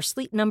stores or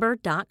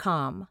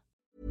sleepnumber.com.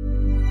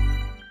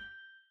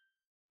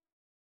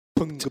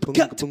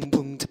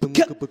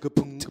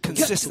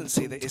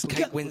 Consistency that is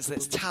Kate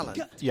Winslet's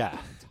talent. Yeah.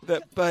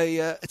 That by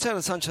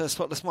Eternal Sunshine of the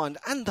Spotless Mind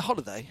and The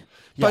Holiday,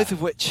 both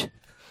of which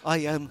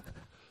I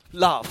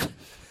love,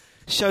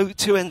 show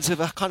two ends of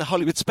a kind of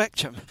Hollywood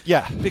spectrum.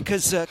 Yeah.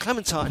 Because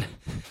Clementine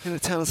in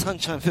Eternal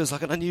Sunshine feels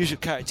like an unusual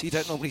character you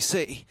don't normally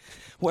see,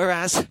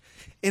 whereas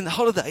in The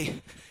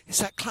Holiday, it's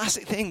that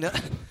classic thing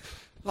that,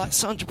 like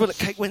Sandra Bullock,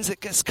 Kate Winslet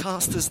gets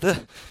cast as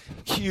the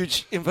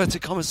huge,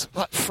 inverted commas,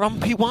 like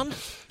frumpy one.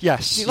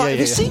 Yes. Have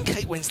you seen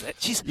Kate Winslet?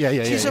 She's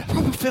a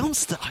proper film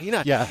star, you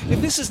know. Yeah.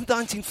 If this is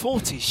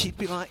 1940s, she'd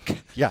be like...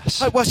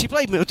 Yes. Oh, well, she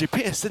played Mildred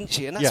Pierce, didn't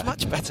she? And that's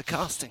much better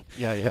casting.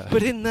 Yeah.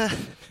 But in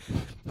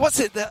what's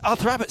it that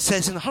Arthur Abbott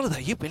says in The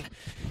Holiday? You're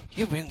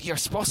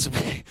supposed to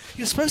play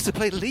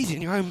the lead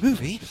in your own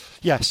movie.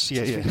 Yes. She's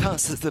been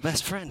cast as the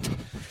best friend.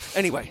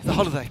 Anyway, The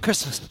Holiday,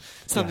 Christmas,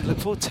 something to look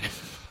forward to.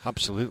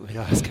 Absolutely,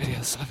 yeah. Let's go to the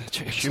other side of the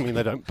tree. Assuming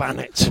they don't ban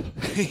it.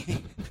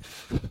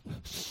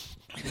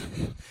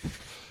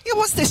 Yeah,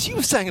 what's this you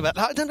were saying about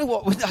that? I don't know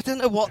what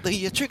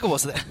the trigger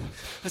was there.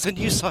 There's a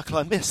news cycle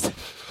I missed.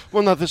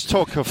 Well, no, there's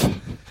talk of,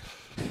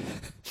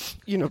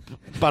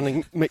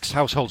 banning mixed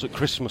households at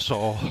Christmas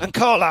and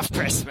call off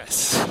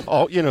Christmas.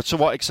 Or, to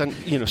what extent,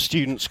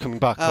 students coming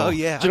back. Oh, or,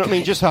 yeah. Do you know what I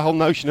mean? Just the whole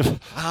notion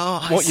of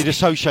what you'd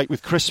associate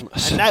with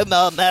Christmas. And no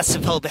more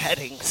merciful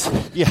beheadings.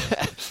 Yeah,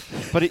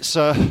 but it's...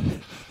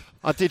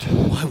 I did.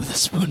 Why with a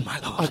spoon, my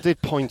lord? I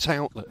did point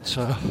out that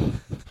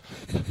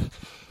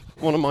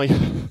one of my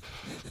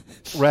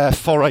rare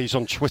forays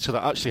on Twitter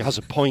that actually has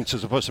a point,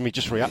 as opposed to me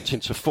just reacting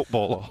to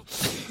football or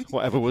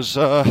whatever, was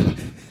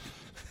they've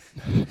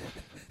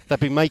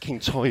been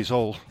making toys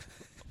all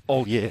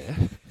year.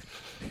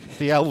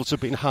 The elves have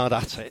been hard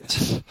at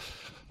it.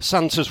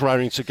 Santa's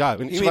raring to go.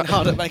 And you mean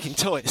hard at making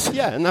toys?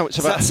 Yeah, and now it's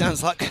about... That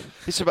sounds like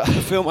it's about a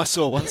film I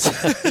saw once.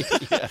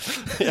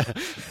 yeah.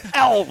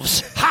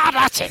 Elves, hard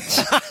at it!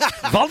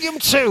 Volume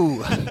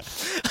 2!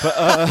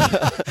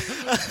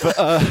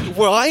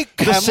 Why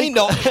can we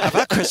not have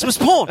a Christmas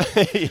porn?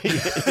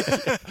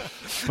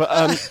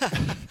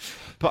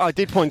 But I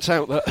did point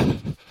out that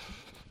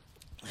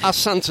as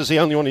Santa's the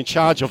only one in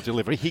charge of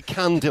delivery, he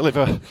can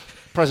deliver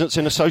presents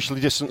in a socially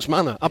distanced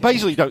manner. I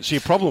basically don't see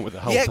a problem with the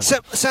whole thing.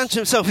 Except Santa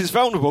himself is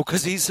vulnerable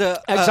because he's...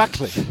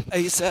 exactly.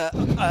 He's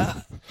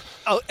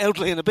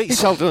elderly and obese.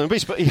 He's elderly and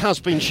obese, but he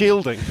has been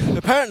shielding.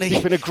 Apparently,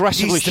 he's been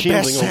aggressively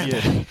shielding all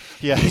year.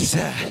 Yeah, he's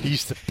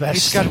the best.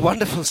 He's got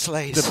wonderful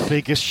sleighs. The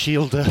biggest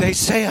shielder. They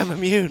say I'm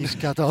immune. He's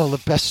got all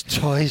the best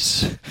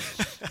toys.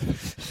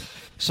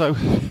 So,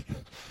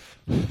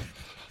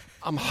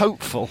 I'm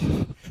hopeful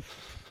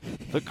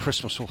that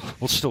Christmas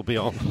will still be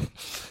on.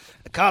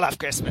 I can't have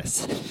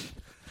Christmas.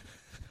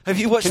 Have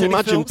you watched Can you any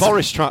imagine films?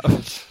 Boris trying...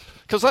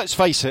 Because let's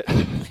face it,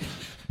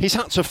 he's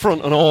had to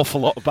front an awful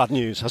lot of bad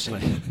news,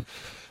 hasn't he,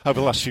 over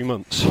the last few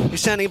months? You're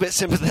sounding a bit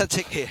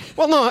sympathetic here.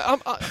 Well, no,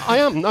 I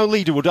am. No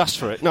leader would ask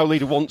for it. No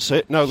leader wants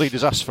it. No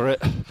leader's asked for it.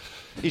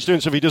 He's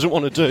doing something he doesn't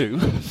want to do.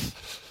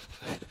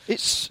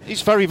 It's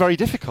very, very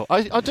difficult.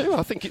 I do.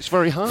 I think it's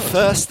very hard.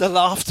 First the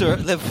laughter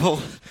at Liverpool,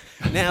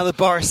 now the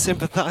Boris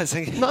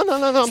sympathising. No.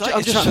 It's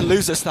like you're trying to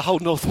lose us the whole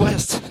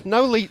Northwest.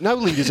 No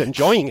leader's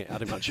enjoying it,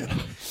 I'd imagine.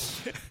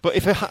 But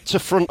if it had to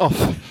front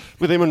off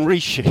with him and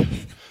Rishi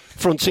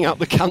fronting out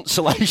the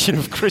cancellation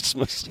of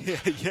Christmas,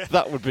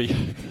 that would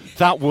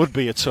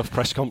be a tough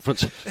press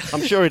conference.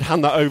 I'm sure he'd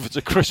hand that over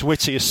to Chris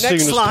Whitty as soon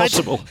as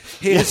possible.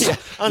 Here's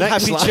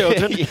unhappy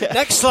children. Yeah.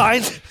 Next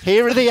slide.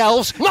 Here are the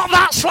elves. Not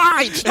that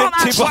slide. Not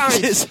that Two slide.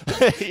 boxes.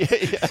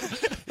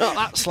 Not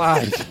that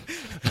slide.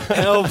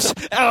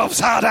 Elves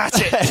hard at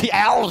it. The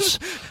elves.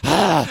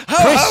 Ho,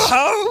 Chris,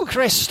 ho, ho.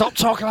 Chris, stop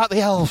talking about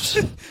the elves.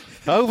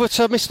 Over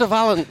to Mr.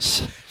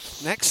 Valance.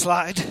 Next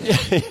slide.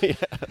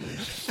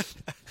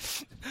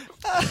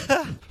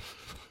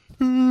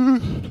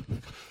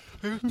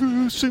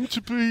 Seem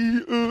to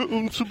be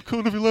on some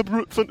kind of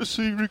elaborate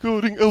fantasy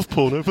regarding elf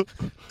porn. Over.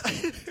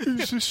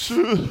 Is this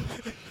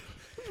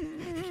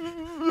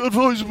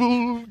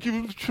advisable,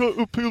 given the try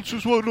to appeal to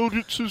as wide an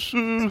audience as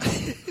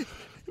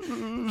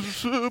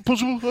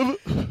possible?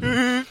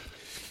 Over.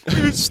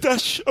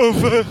 Stash of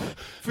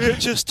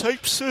VHS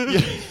tapes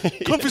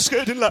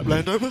confiscated in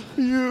Lapland. Over.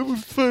 Yeah,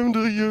 we've found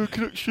a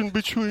connection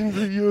between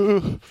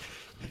the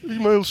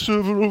email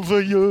server of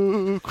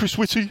a Chris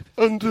Whitty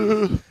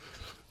and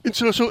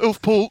International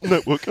Elf Porn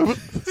Network. Over.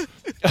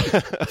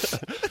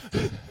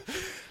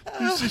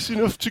 Is this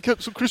enough to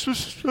cancel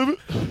Christmas? Over.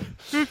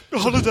 The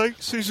holiday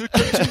season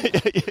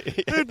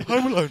and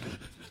Home Alone.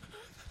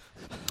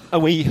 Are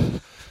we?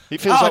 It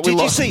feels like did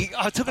we you see?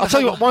 I'll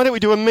tell you what, why don't we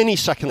do a mini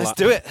second lap? Let's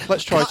do it.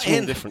 Let's try Cut something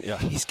in. different, yeah.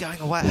 He's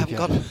going away. I haven't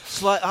gone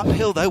slight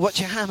uphill, though.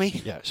 Watch your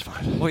hammy. Yeah, it's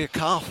fine. Or your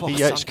calf or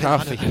Yeah, it's something. I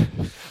calfy. don't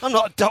know. I'm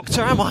not a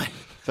doctor, am I?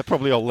 They're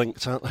probably all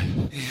linked, aren't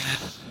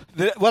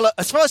they? Well,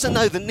 as far as I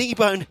know, the knee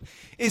bone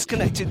is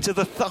connected to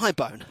the thigh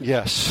bone.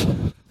 Yes.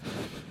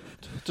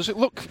 Does it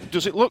look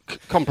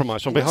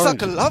compromised from It's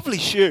behind? like a lovely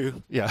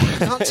shoe. Yeah. I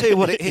can't tell you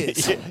what it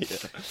is. Yeah.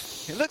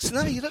 You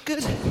look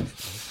good.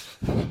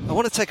 I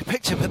want to take a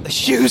picture, but the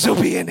shoes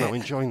will be in it. No,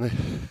 enjoying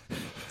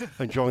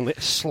the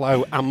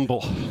slow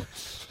amble,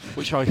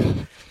 which I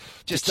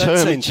Just don't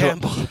say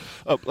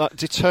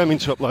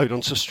determined to upload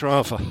onto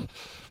Strava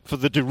for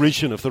the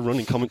derision of the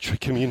running commentary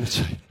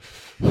community.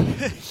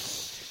 Well,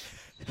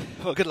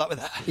 good luck with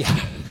that. Yeah.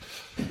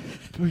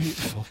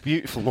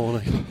 Beautiful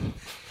morning.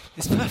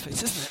 It's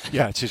perfect, isn't it?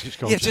 Yeah, it is. It's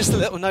gorgeous. Yeah, just a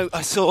little note.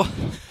 I saw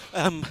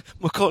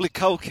Macaulay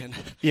Culkin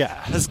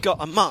has got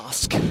a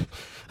mask.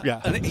 Yeah.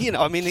 And,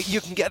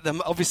 you can get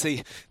them,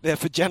 obviously, they're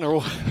for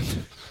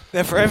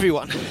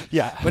everyone.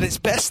 Yeah. But it's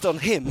best on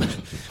him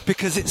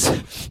because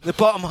it's the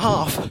bottom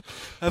half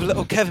of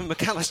little Kevin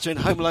McAllister in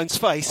Home Alone's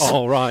face.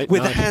 Oh, right.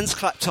 With no. the hands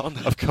clapped on.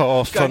 Of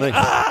course. Going,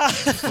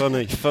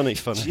 Funny. Funny.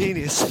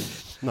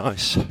 Genius.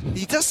 Nice.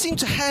 He does seem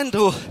to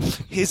handle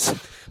his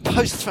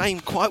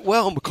post-fame quite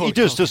well, Macaulay He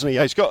does, Culkin. doesn't he?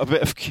 Yeah, he's got a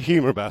bit of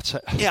humour about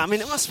it. Yeah,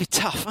 it must be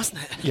tough,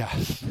 mustn't it? Yeah.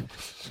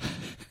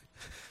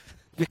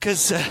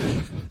 Because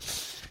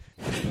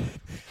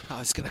I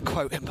was going to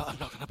quote him, but I'm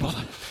not going to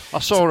bother. I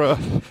saw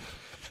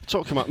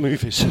talking about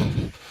movies.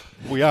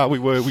 We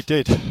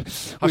did.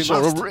 I saw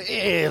a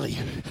really.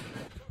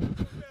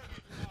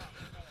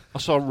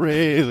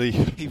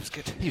 He was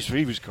good.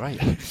 He was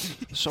great. I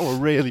saw a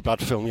really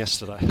bad film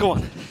yesterday. Go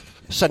on.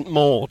 St.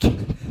 Maud.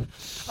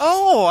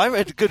 Oh, I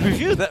read a good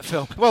review of that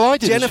film. Well, I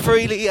did. Jennifer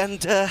Ely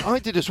and I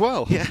did as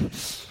well. yeah.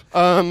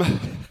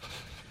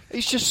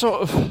 It's just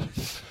sort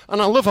of,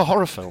 and I love a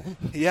horror film.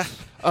 Yeah.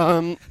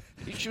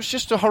 It was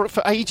just a horror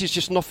for ages.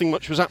 Just nothing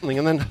much was happening,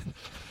 and then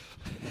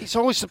it's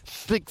always a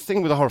big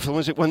thing with a horror film,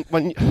 is it?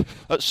 When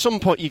at some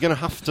point you're going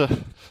to have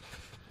to,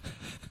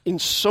 in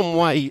some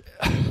way,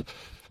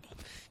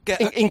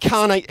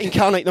 incarnate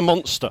the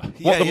monster.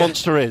 What the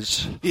monster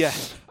is. Yeah.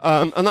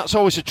 And that's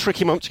always a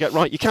tricky moment to get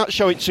right. You can't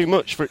show it too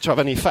much for it to have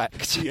any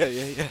effect. Yeah.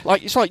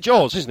 It's like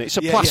Jaws, isn't it? It's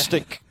a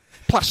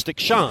plastic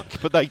shark,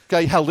 but they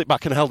held it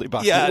back.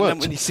 Yeah, and then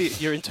when you see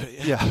it, you're into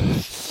it. Yeah.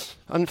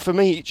 And for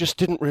me, it just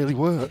didn't really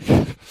work.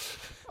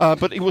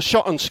 But it was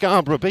shot on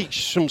Scarborough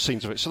Beach, some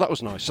scenes of it, so that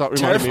was nice. That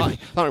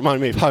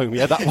reminded me of home.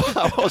 Yeah,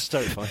 that was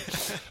terrifying.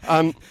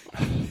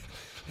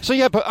 So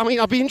yeah, but I mean,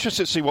 I'd be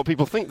interested to see what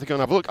people think. They're going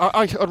to have a look.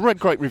 I'd read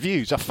great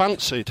reviews. I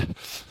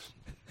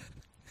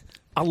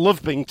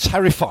love being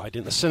terrified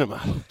in the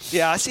cinema.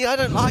 Yeah, see, I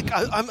don't like.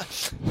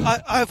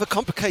 I have a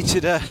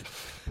complicated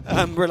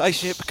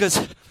relationship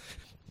because,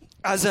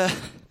 as a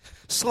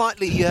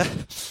slightly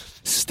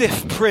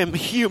stiff, prim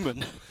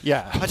human,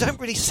 I don't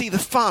really see the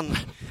fun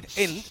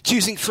in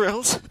choosing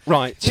thrills.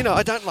 Right.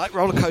 I don't like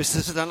roller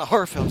coasters. I don't like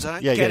horror films. I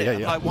don't get it.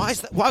 I'm like, why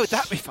is that? Why would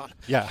that be fun?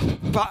 Yeah.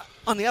 But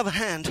on the other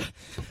hand,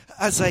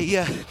 as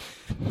a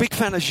big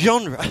fan of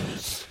genre.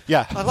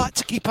 Yeah. I like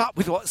to keep up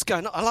with what's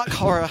going on. I like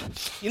horror.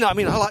 You know what I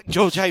mean? I like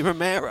George A.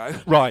 Romero.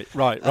 Right.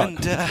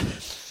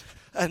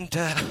 And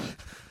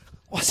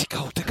what's he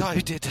called? The guy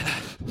who did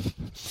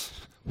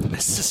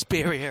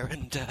Suspiria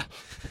and,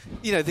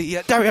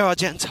 the Dario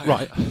Argento.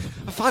 Right.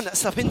 I find that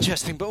stuff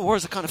interesting, but more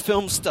as a kind of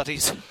film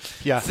studies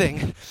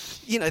thing.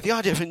 You know, the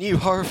idea of a new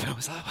horror film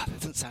is like, that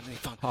doesn't sound any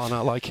fun. Oh, no,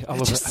 I like it. I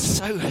love it.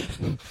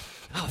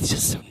 It's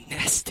just so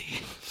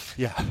nasty.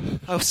 Yeah.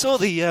 I saw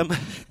the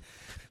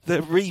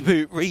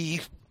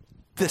reboot,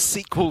 the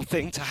sequel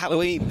thing to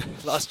Halloween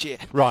last year.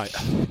 Right.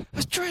 It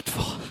was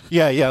dreadful.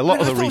 Yeah, a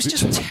lot of the reboots. It was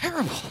just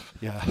terrible.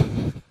 Yeah.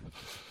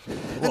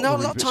 And a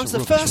lot of times the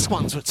first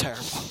ones were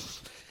terrible.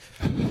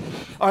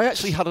 I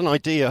actually had an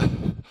idea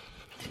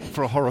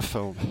for a horror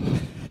film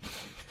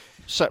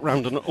set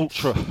around an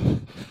ultra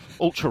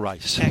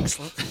race.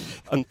 Excellent.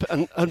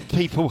 And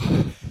people,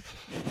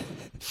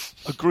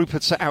 a group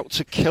had set out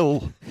to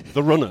kill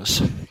the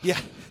runners. Yeah.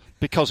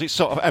 Because it's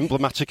sort of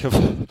emblematic of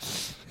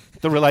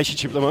the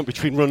relationship at the moment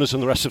between runners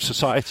and the rest of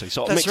society.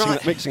 Sort of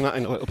mixing that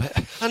in a little bit.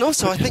 And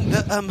also, I think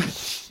that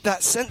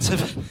that sense of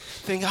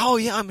thinking,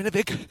 I'm in a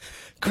big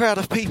crowd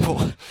of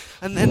people,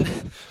 and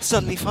then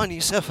suddenly finding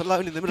yourself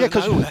alone in the middle of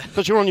nowhere.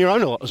 Because you're on your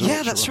own a lot as well.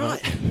 Yeah, that's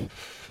right.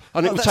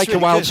 And it would take a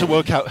while to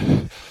work out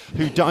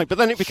who died. But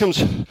then it becomes,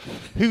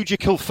 who do you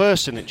kill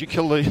first in it? Do you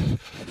kill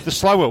the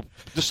slower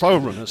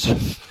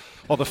runners?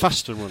 Or the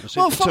faster runners?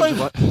 Well,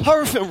 follow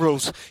horror film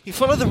rules. You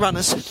follow the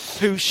runners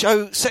who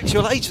show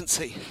sexual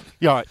agency.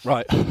 Yeah,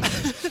 right.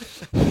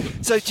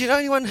 So, do you know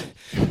anyone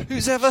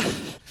who's ever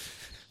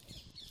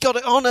got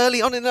it on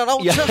early on in an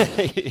ultra?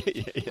 Yeah.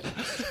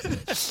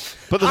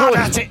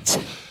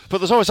 But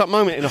there's always that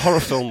moment in a horror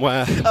film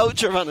where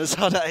ultra runners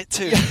hard at it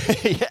too.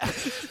 Yeah.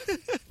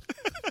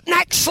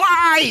 Next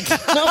slide!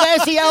 No,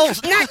 there's the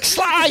elves. Next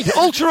slide!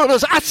 Ultra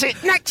runners at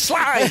it. Next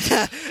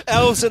slide!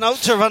 Elves and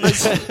ultra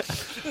runners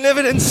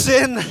living in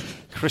sin.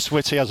 Chris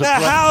Whitty has Their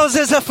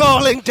houses are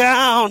falling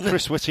down.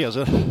 Chris Whitty has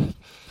a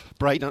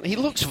breakdown. He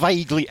looks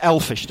vaguely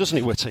elfish, doesn't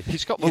he, Whitty?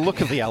 He's got the look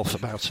of the elf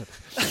about him.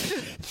 Do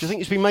you think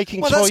he's been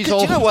making toys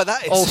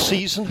all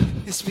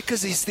season? It's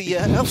because he's the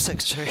elf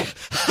secretary.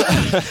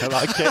 I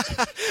like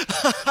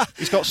it.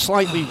 He's got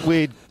slightly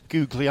weird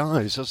googly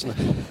eyes, hasn't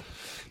he?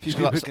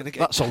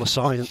 That's all the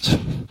science.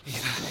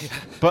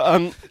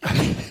 Yeah.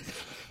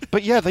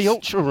 But yeah, the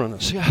ultra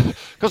runners. Yeah,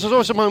 because there's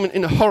always a moment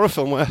in a horror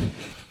film where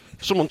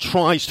someone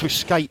tries to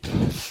escape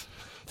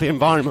the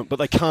environment, but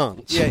they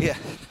can't. Yeah.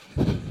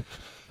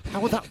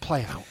 How would that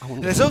play out?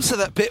 There's also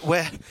that bit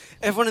where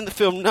everyone in the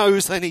film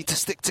knows they need to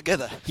stick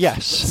together.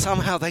 Yes.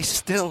 Somehow they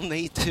still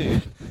need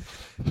to.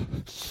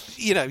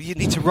 You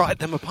need to write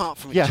them apart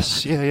from each other.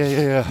 Yes.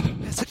 Yeah.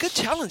 It's a good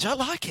challenge. I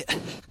like it.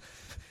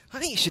 I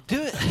think you should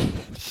do it.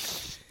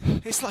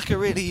 It's like a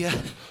really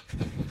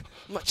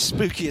much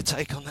spookier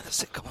take on that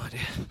sitcom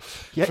idea.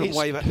 Yeah, from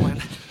way back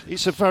when.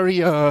 It's a very.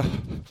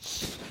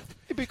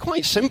 It'd be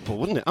quite simple,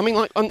 wouldn't it? I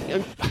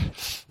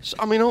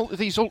mean, all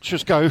these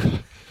ultras go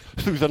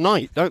through the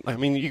night, don't they? I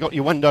mean, you got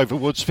your Wendover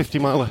Woods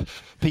 50-miler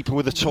people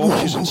with the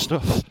torches and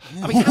stuff.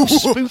 I mean, how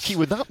spooky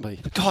would that be?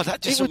 God,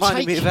 that just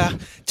reminded me of our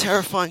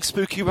terrifying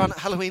spooky run at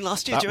Halloween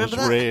last year. Do you remember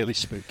that? That was really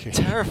spooky.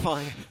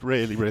 Terrifying.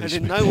 Really, really and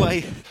spooky. And in no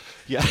way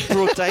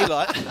broad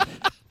daylight.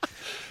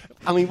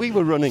 I mean, we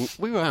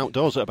were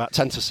outdoors at about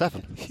 10 to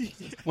 7,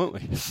 weren't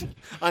we?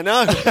 I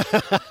know.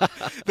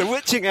 The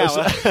witching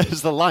hour.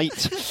 As the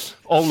light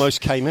almost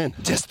came in.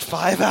 Just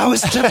 5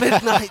 hours to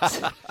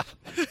midnight.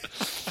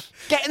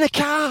 Get in the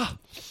car.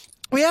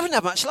 We haven't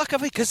had much luck,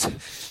 have we? Because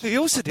we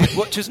also did,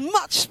 which was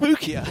much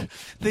spookier,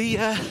 the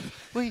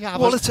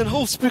Wallerton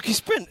Hall Spooky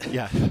Sprint.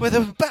 Yeah. Where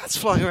there were bats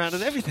flying around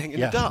and everything in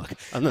the dark.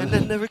 And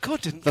then the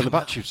record didn't come the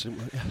bat shoots didn't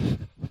work, yeah.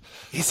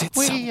 Is it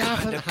some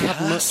kind of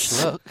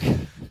curse? Much luck.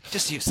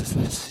 Just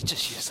uselessness.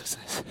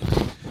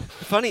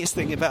 The funniest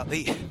thing about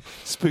the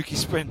Spooky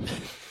Sprint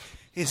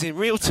is, in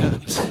real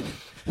terms,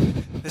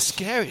 the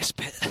scariest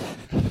bit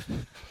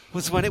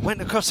was when it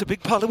went across a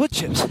big pile of wood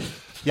chips.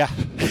 Yeah.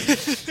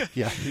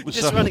 It was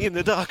just running in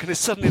the dark, and it's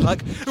suddenly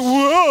like,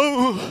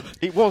 whoa!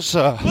 It was.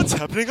 What's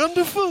happening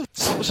underfoot?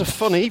 It was a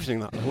fun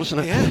evening, that,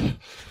 wasn't it? Yeah.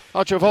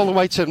 I drove all the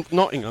way to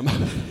Nottingham,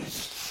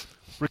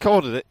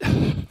 recorded it,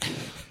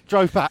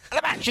 drove back.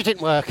 The battery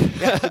didn't work.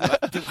 Yeah,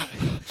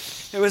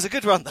 it was a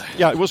good run, though.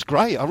 Yeah, it was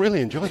great. I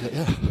really enjoyed it.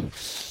 Yeah.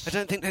 I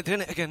don't think they're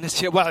doing it again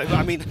this year. Well,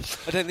 I mean,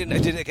 I don't think they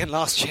did it again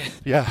last year.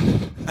 Yeah.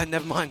 And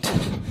never mind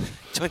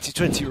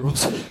 2020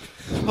 rules.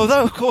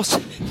 Although, of course,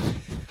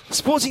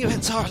 sporting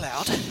events are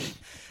allowed.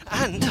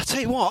 And I'll tell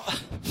you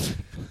what,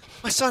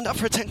 I signed up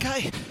for a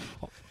 10K.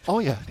 Oh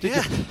yeah, did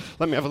you?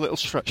 Let me have a little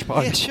stretch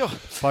by. Yeah, sure.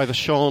 By the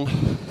Sean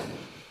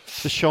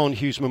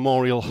Hughes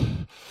Memorial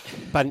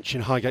bench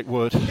in Highgate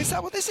Wood. Is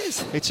that what this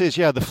is? It is.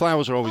 Yeah, the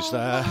flowers are always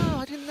there. Oh,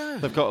 I didn't know.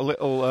 They've got a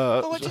little.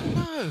 I didn't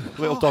know.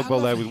 Little dog well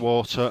there with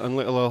water, and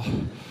little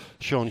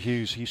Sean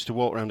Hughes. He used to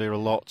walk around here a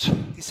lot.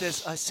 He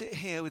says, "I sit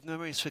here with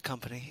memories for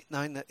company,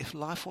 knowing that if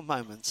life were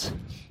moments,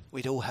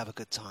 we'd all have a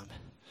good time."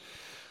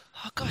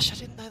 Oh gosh, I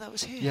didn't know that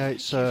was here. Yeah,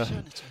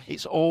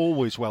 it's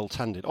always well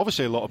tended.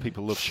 Obviously, a lot of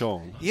people love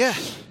Sean. Yeah.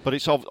 But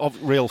it's of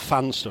real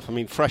fan stuff. I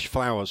mean, fresh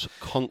flowers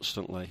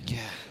constantly. Yeah.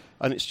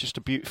 And it's just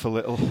a beautiful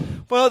little.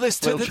 Well, they're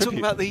tribute. talking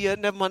about the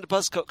Nevermind the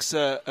Buzzcocks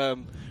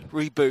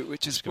reboot,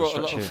 which has brought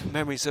a lot of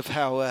memories of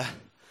how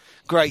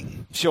great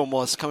Sean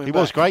was coming back. He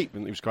was great. He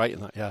was great in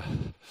that, yeah.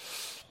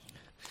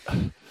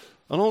 And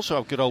also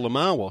how good old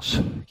Lamar was.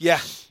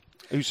 Yeah.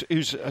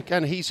 Who's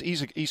again,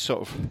 he's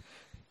sort of.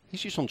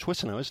 He's just on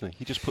Twitter now, isn't he?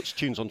 He just puts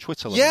tunes on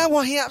Twitter. Yeah,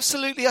 well, he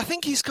absolutely. I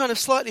think he's kind of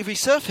slightly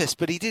resurfaced,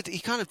 but he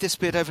kind of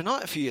disappeared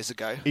overnight a few years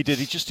ago. He did.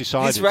 He just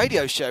decided. His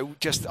radio show,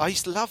 I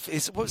used to love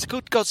what was it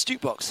called? God's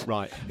Jukebox.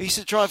 Right. I used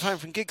to drive home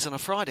from gigs on a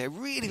Friday. I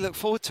really looked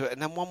forward to it, and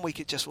then one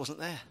week it just wasn't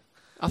there.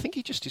 I think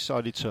he just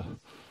decided to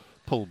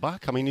pull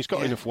back. I mean, he's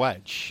got enough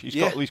wedge.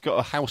 He's got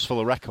a house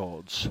full of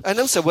records. And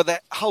also, well,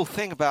 that whole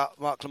thing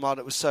about Mark Lamar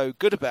that was so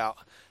good about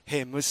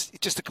him was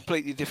just a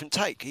completely different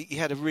take. He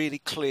had a really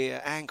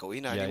clear angle,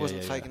 and he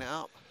wasn't faking it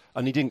up.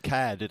 And he didn't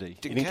care, did he? He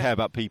didn't care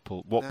about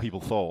people, people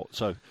thought.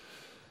 So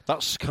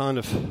that's kind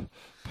of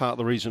part of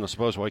the reason, I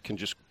suppose, why he can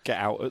just get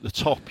out at the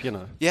top,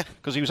 Yeah.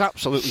 Because he was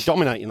absolutely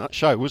dominating that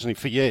show, wasn't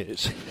he, for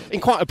years?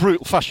 In quite a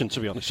brutal fashion, to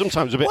be honest.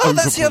 Sometimes a bit over. Well,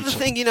 that's the other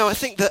thing, I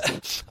think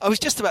that I was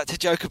just about to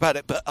joke about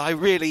it, but I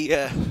really,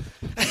 I'm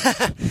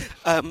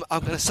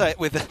going to say it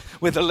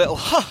with a little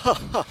ha ha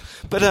ha.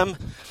 But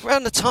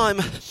around the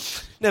time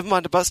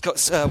Nevermind the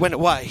Buzzcocks went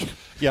away,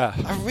 yeah,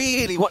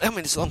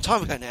 it's a long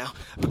time ago now,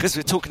 because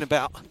we're talking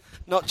about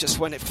not just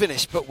when it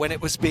finished, but when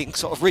it was being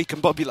sort of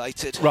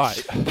recombobulated,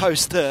 right,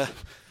 post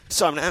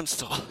Simon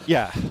Amstel.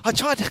 Yeah, I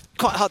tried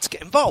quite hard to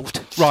get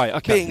involved. Right,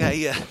 okay.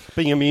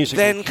 Being a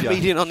musical, then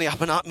comedian on the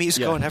up and up,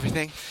 musical and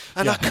everything,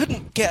 and I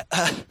couldn't get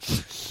a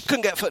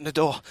foot in the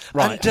door.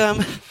 Right.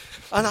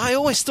 And I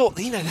always thought,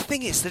 the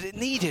thing is that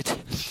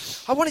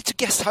I wanted to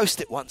guest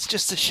host it once,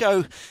 just to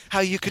show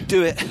how you could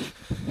do it.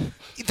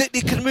 That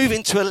you could move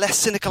into a less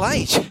cynical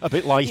age. A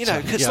bit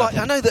lighter. Because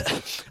I know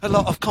that a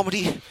lot of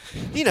comedy,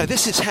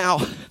 this is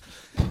how.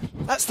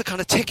 That's the kind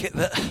of ticket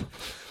that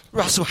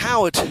Russell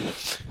Howard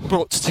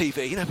brought to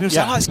TV. People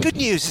say, it's good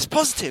news, it's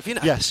positive.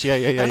 Yes, yeah.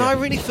 And I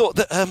really thought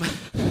that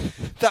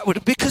that would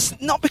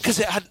not because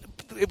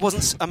it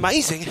wasn't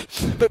amazing,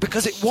 but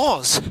because it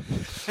was,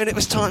 and it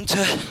was time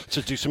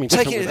to do something,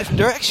 take it in a different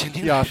direction.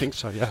 Yeah, I think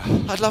so. Yeah,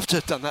 I'd love to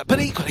have done that, but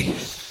equally,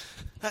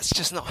 that's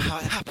just not how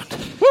it happened.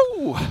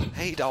 Woo!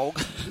 Hey, dog.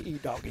 Hey,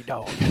 doggy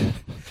dog.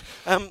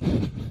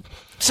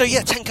 So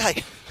yeah,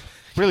 10K.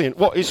 Brilliant.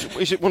 What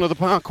is it? One of the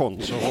park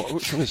ones, or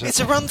which one is it? It's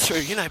a run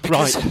through,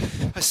 because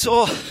right. I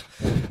saw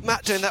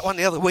Matt doing that one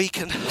the other week,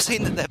 and I've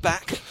seen that they're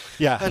back.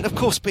 Yeah. And of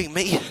course, being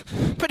me,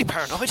 pretty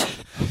paranoid.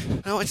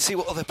 I wanted to see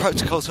what all the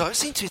protocols were. It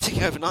seemed to be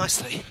ticking over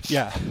nicely.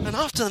 Yeah. And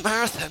after the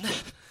marathon,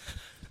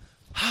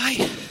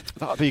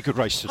 that'd be a good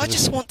race to do. I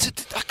just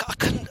wanted.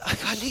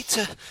 I need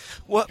to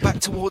work back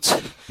towards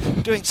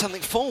doing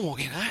something formal,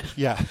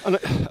 Yeah. And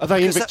are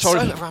they in Victoria? Because that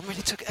solo run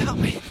really took it out of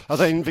me. Are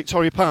they in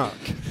Victoria Park?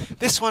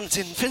 This one's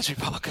in Finsbury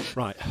Park.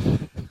 Right.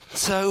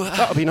 So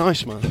that'll be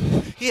nice, man.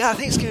 Yeah, I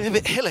think it's going to be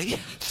a bit hilly.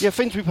 Yeah,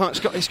 Finsbury Park's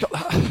got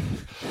that.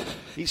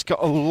 It's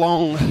got a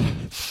long,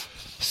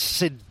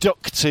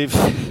 seductive,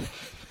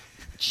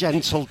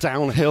 gentle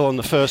downhill on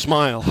the first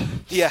mile.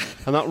 Yeah.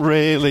 And that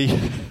really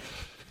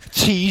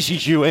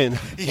teases you in.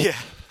 Yeah.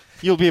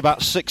 You'll be about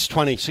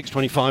 6:20,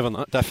 6:25 on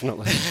that,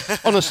 definitely.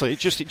 Honestly, it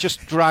just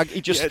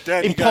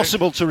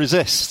impossible to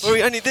resist. Well,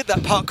 we only did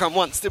that park run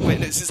once, didn't we?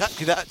 And it's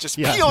exactly that, just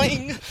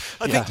peoing.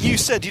 I think you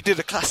said you did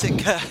a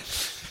classic,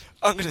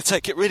 I'm going to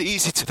take it really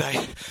easy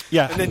today.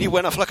 Yeah. And then you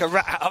went off like a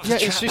rat out of the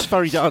trap. It's just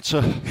very hard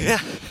to...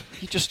 Yeah.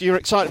 You're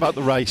excited about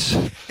the race.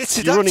 It's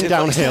seductive. You're running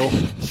downhill.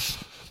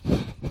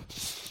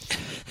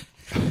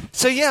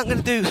 So yeah, I'm going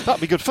to do... That'd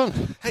be good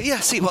fun.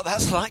 See what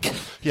that's like.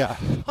 Yeah.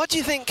 What do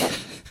you think...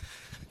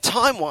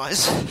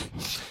 Time-wise,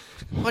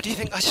 what do you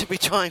think I should be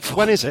trying for?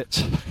 When is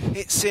it?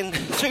 It's in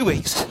 3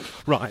 weeks.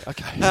 Right,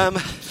 okay.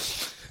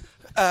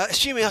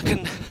 Assuming I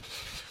can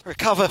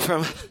recover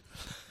from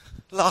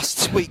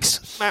last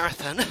week's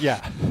marathon.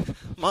 Yeah.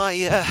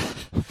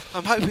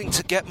 I'm hoping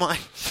to get my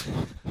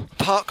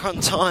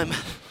parkrun time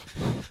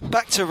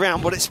back to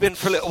around what it's been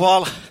for a little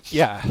while.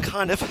 Yeah.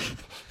 Kind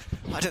of,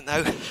 I don't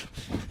know,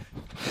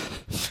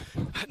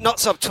 not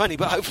sub 20,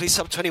 but hopefully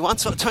sub 21,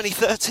 sort of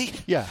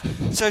 20-30. Yeah.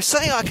 So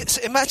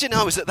imagine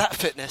I was at that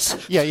fitness.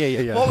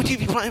 Yeah. What would you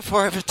be playing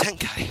for over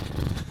 10K?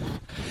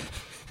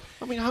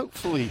 I mean,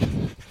 hopefully.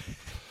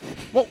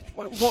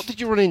 What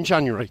did you run in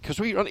January? Because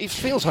it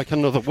feels like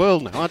another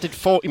world now. I did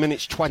 40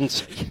 minutes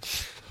 20.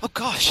 Oh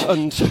gosh.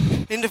 And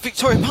in the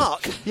Victoria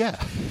Park? Yeah.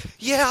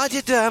 Yeah, I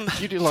did...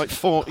 you did like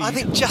 40... I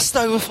think just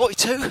over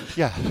 42.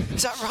 Yeah.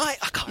 Is that right?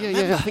 I can't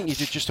remember. Yeah, I think you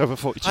did just over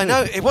 42. I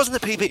know, it wasn't a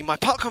PB. My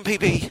parkrun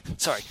PB...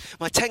 Sorry,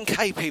 my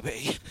 10K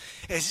PB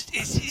is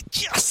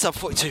just sub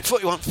 42.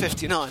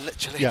 41.59,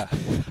 literally. Yeah.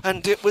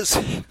 And it was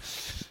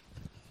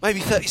maybe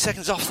 30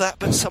 seconds off that,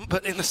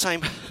 but in the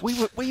same... We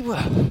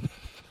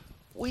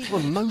were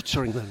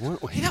motoring then,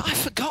 weren't we? I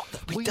forgot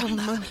that we'd done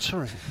that. We were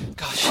motoring.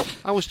 Gosh.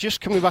 I was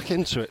just coming back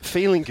into it,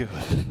 feeling good.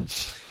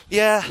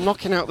 Yeah.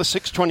 knocking out the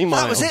 620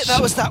 miles. That was it.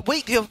 That was that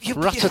week.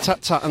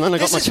 Rat-a-tat-tat, and then I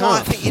got my This is why I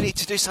calf. think you need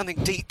to do something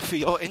deep for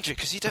your injury,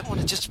 because you don't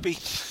want to just be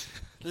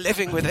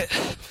living with it,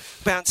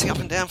 bouncing up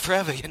and down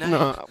forever, you know?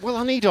 No, well,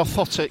 I need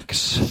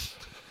orthotics.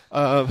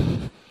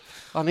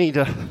 I need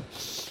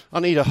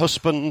a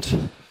husband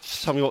to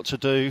tell me what to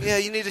do. Yeah,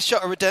 you need a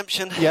shot of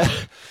redemption. Yeah.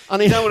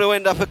 You don't want to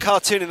end up a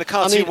cartoon in the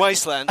cartoon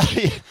wasteland.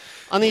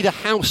 I need a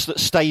house that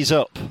stays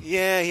up.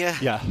 Yeah.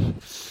 Yeah.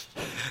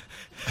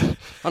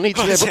 I need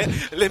to be What is able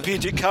it? Olympia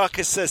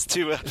Dukakis says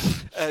to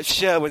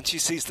Cher when she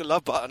sees the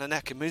love button on her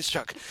neck in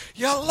Moonstruck,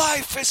 "Your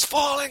life is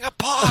falling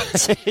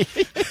apart."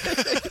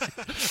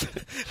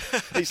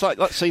 It's like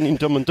that scene in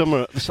Dumb and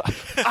Dumber.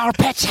 Our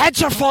pets'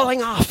 heads are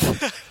falling off.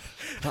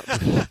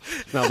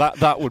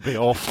 That would be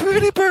awful.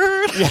 Pretty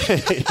bird.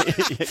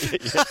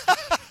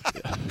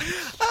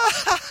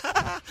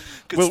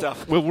 Good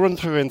stuff. We'll run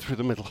through in through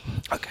the middle.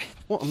 Okay.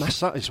 What a mess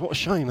that is. What a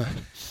shame. I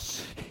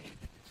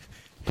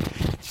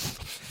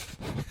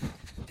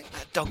think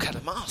that dog had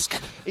a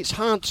mask. It's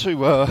hard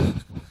to...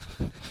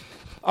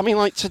 I mean,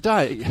 like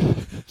today,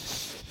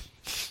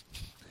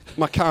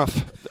 my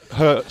calf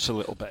hurts a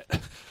little bit.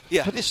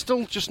 Yeah. But it's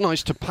still just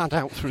nice to pad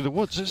out through the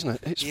woods, isn't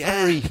it? It's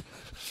Yeah.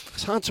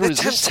 It's hard to The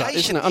resist that,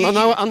 isn't temptation. it? And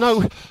I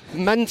know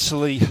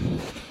mentally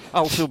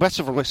I'll feel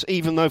better from this,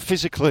 even though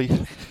physically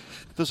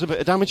there's a bit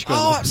of damage going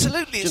on. Oh,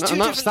 absolutely. It's You know, two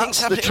and different things that's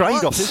the happening at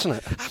trade-off, once. isn't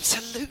it?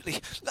 Absolutely.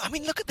 I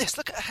mean, look at this.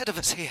 Look ahead of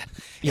us here.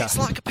 Yeah. It's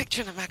like a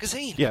picture in a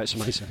magazine. Yeah, it's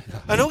amazing. Yeah.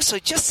 And also,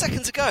 just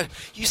seconds ago,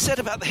 you said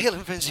about the hill in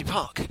Finsbury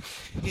Park,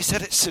 you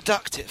said it's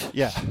seductive.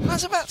 Yeah. I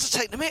was about to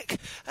take the mick,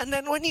 and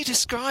then when you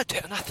described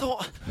it, and I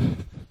thought,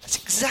 that's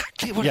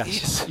exactly what Yes.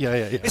 it is. Yeah.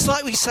 It's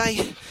like we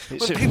say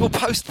It's when a- people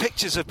post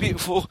pictures of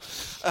beautiful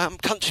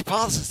country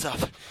paths and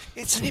stuff,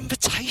 it's an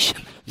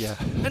invitation. Yeah.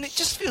 And it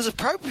just feels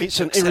appropriate. It's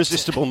to an accept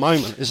irresistible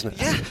moment, isn't it?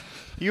 Yeah.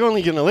 You're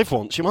only going to live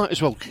once. You might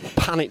as well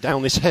pan it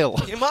down this hill.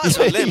 You might as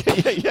well limp.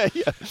 Yeah.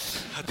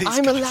 These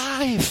I'm guys.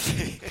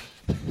 alive.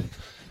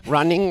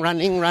 running.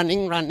 running.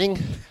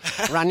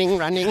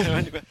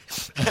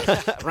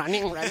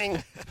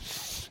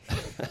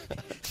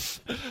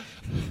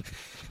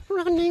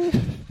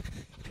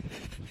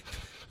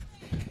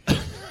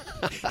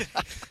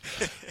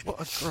 What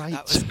a great...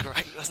 That was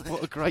great, wasn't it?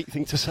 What a great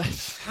thing to say.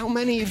 How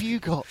many have you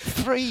got?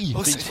 3.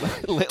 Also, These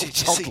little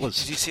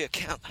toddlers. Did you see a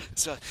count?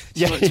 So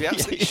Yeah, she wanted to be yeah,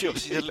 absolutely yeah. sure.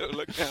 She did a little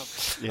look down.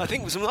 Yeah. I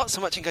think it was not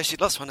so much in case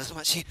she'd lost one as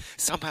much she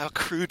somehow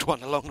accrued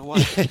one along the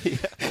way.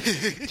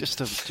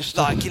 Just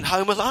Like in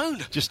Home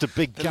Alone. just a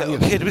big The gang little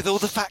of kid with all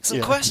the facts and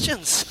Yeah.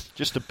 questions.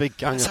 just a big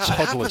gang That's of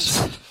how it toddlers.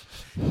 happens.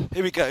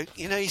 Here we go.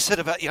 You know, you said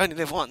about you only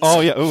live once.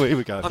 Oh yeah. Oh, here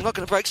we go. I'm not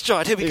going to break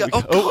stride. Here we go. Here Oh,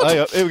 we go.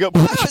 God. Here we go.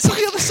 Oh, it's on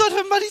the other side of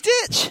a muddy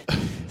ditch.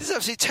 This is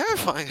absolutely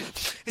terrifying.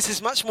 This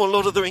is much more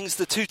Lord of the Rings,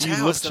 The Two You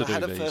Towers love than I to had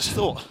do at these. first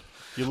thought.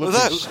 You love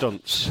Although, these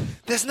stunts.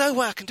 there's no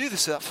way I can do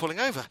this without falling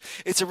over.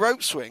 It's a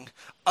rope swing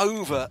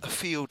over a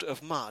field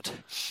of mud.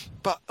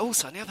 But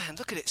also, on the other hand,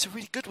 look at it. It's a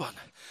really good one.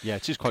 Yeah,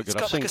 it is quite It's good.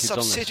 I've got seen like a kids on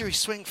this. subsidiary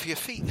swing for your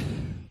feet.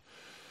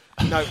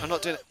 No, I'm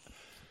not doing it.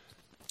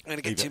 I'm going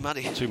to get too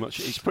muddy. Too much.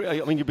 It's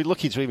pretty. I mean, you'd be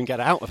lucky to even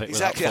get out of it.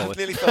 Exactly. I Without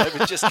nearly thought I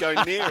would just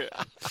go near it.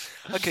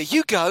 Okay,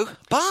 you go.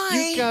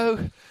 Bye. You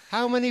go.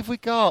 How many have we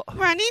got?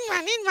 Running.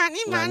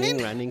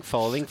 Running,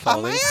 falling,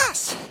 On my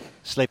ass.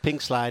 slipping,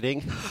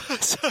 sliding.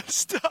 So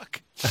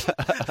stuck.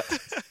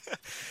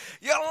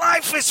 Your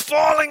life is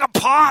falling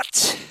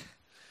apart.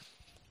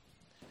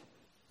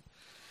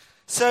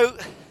 So,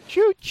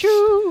 Choo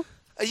choo.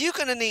 are you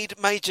going to need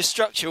major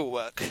structural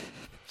work?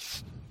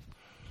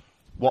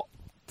 What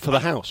for the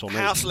house or me?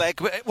 House leg,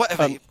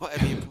 whatever you want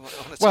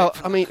to Well, take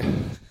I from mean,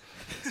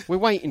 we're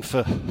waiting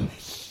for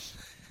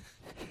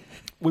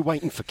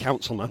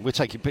council, man. We're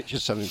taking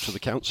pictures, sending them to the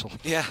council.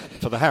 Yeah.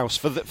 For the house,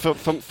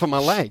 for my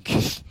leg.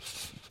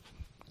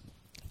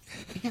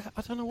 Yeah,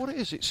 I don't know what it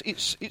is. It's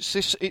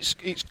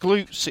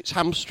glutes, it's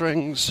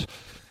hamstrings,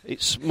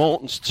 it's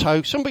Morton's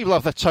toe. Some people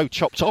have their toe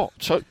chopped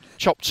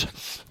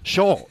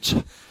short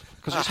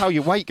because it's how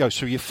your weight goes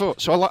through your foot.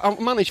 So I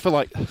managed for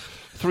like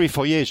 3 or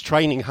 4 years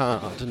training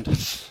hard and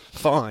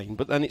fine,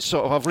 but then it's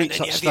sort of I've reached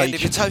and then that you have the end of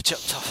stage. your toe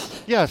chopped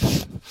off. Yeah,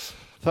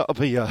 that'll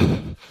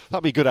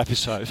be a good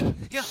episode.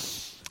 Yeah.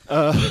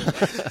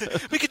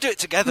 We could do it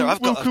together.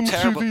 I've got Welcome a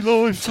terrible to the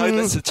live toe.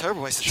 That's a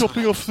terrible waste of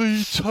chopping time. off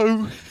the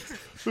toe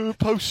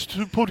post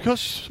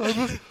podcast.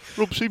 Over.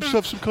 Rob seems to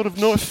have some kind of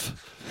knife,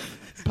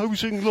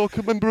 posing like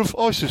a member of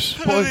ISIS.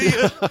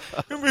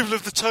 The removal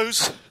of the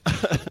toes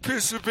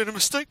appears to have been a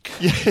mistake.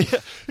 Yeah,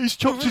 he's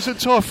chopped his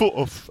entire foot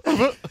off.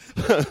 Over.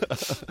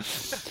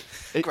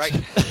 Great.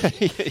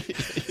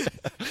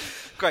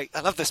 Great. I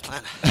love this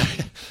plan.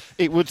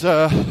 It would.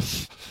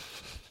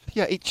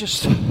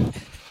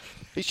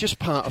 It's just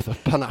part of the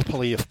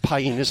panoply of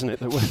pain, isn't it,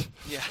 that we're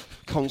Yeah.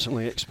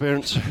 constantly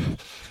experiencing.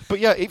 But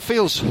yeah, it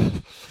feels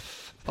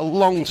a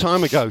long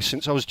time ago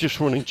since I was just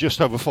running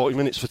just over 40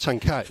 minutes for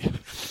 10k.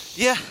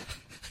 Yeah.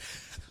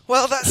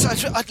 Well,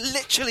 I'd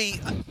literally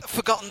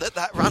forgotten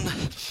that run,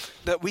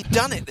 that we'd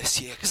done it this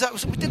year,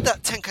 because we did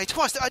that 10k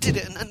twice. I did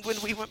it, and when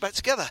we went back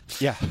together.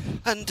 Yeah.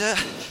 And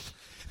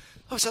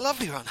it was a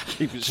lovely run.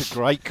 It was a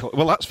great course.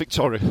 Well, that's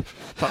Victoria.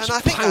 That's And I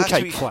think I have to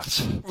pancake be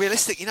flat.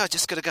 realistic,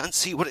 just got to go and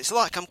see what it's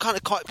like. I'm kind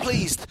of quite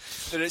pleased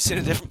that it's in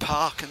a different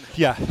park and,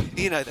 Yeah.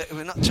 that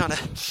we're not trying to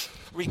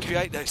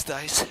recreate those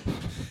days.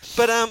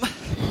 But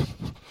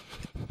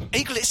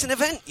equally, it's an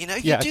event, you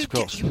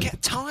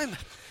get time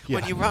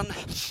when you run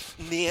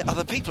near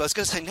other people. I was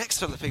going to say next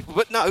to other people,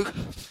 but no,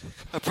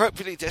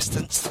 appropriately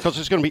distanced. Because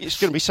it's going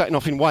to be setting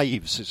off in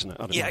waves, isn't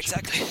it? Yeah,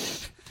 exactly.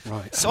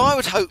 Right. So I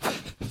would hope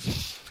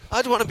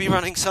I'd want to be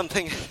running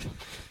something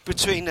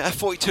between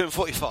 42 and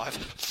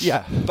 45.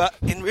 Yeah. But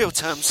in real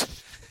terms,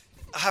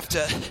 I have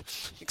to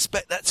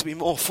expect that to be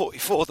more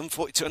 44 than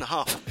 42 and a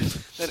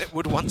half than it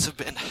would once have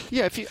been.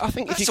 Yeah,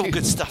 That's all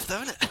good stuff,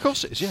 though, isn't it? Of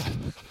course it is. Yeah.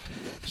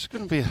 It's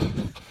going to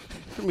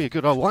be a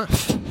good old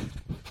laugh.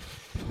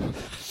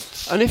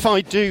 And if I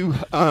do,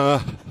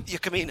 Your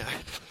Camino.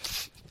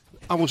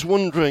 I was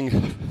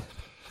wondering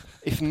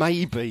if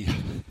maybe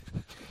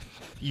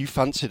you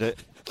fancied it.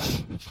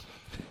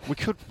 We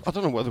could. I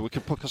don't know whether we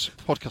could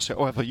podcast it.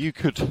 However, you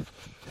could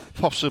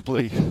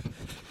possibly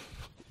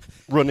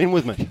run in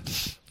with me.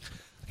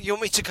 You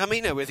want me to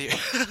Camino with you?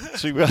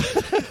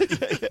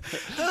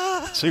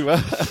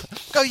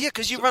 Oh, yeah,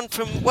 because you run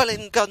from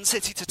Gun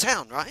City to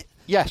town, right?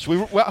 Yes,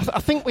 I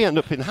think we end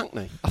up in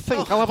Hackney. I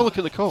think I'll have a look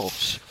at the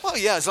course. Well,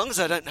 yeah, as long as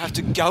I don't have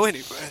to go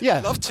anywhere. Yeah,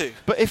 I'd love to.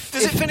 But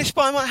does it finish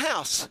by my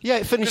house? Yeah,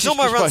 it finishes. Because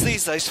all my runs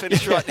these days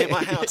finish right near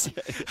my house.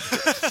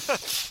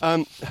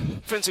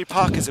 Finsbury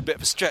Park is a bit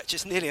of a stretch.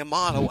 It's nearly a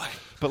mile away.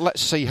 But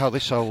let's see how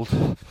this old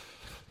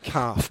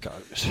calf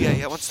goes.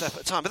 Yeah, one step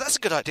at a time. But that's a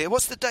good idea.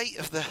 What's the date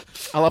of the?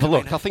 I'll have a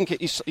look. I think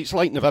it's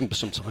late November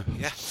sometime.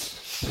 Yeah.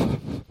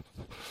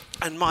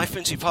 And my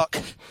Finsbury Park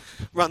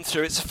run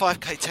through, it's a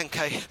 5k,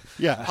 10k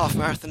half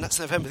marathon. That's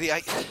November the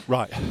 8th.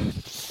 Right.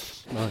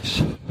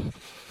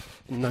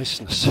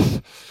 Niceness.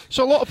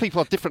 So a lot of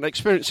people had different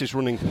experiences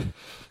running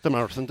the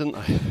marathon, didn't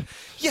they?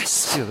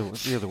 Yes.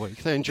 The other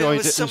week. They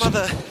enjoyed it. Some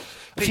other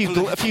a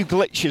few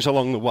glitches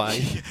along the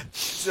way.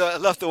 So I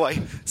love the way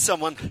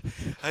someone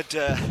had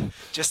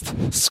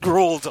just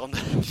scrawled on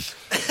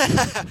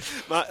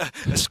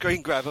a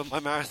screen grab of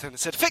my marathon and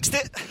said, "Fixed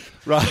it."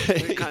 Right.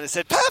 And it kind of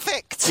said,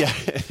 "Perfect." Yeah.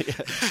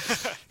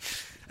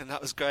 And that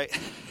was great.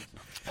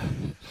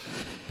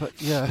 But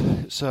yeah,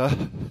 it's. I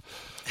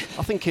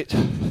think it.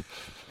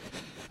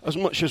 As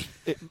much as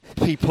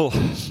people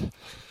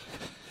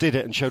did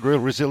it and showed real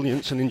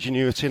resilience and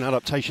ingenuity and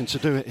adaptation to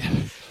do it,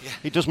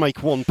 it does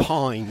make one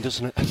pine,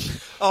 doesn't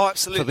it? Oh,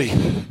 absolutely.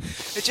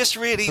 It just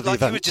really, like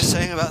you were just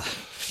saying about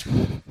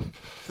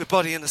the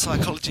body and the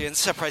psychology and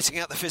separating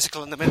out the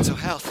physical and the mental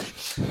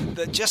health,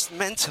 that just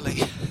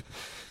mentally,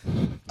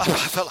 I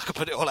felt like I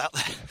put it all out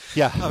there.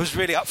 Yeah. I was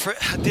really up for it.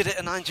 I did it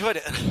and I enjoyed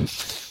it.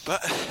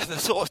 But the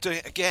thought of doing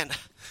it again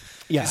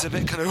is a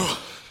bit kind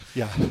of...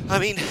 Yeah. I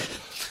mean,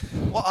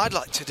 what I'd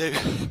like to do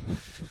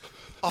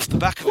off the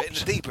back of it in the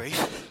debrief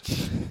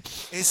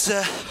is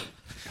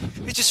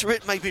it just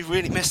made me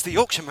really miss the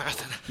Yorkshire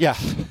Marathon. Yeah.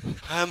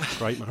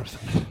 Great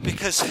marathon.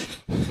 Because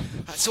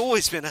it's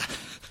always been a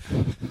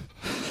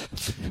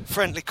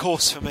friendly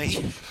course for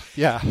me.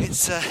 Yeah.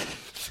 It's a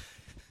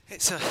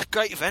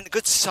great event,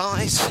 good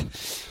size,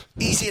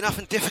 easy enough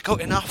and difficult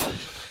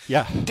enough.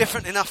 Yeah.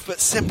 Different enough but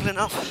simple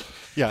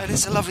enough. Yeah. And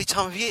it's a lovely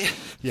time of year.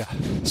 Yeah.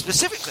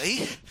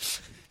 Specifically,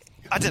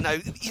 I don't know,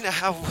 you know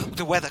how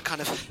the weather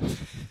kind of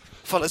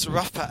follows a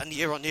rough pattern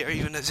year on year,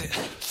 even as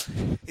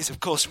it is, of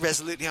course,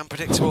 resolutely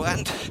unpredictable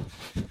and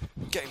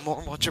getting more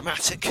and more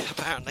dramatic,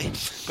 apparently.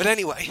 But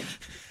anyway,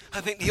 I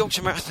think the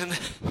Yorkshire Marathon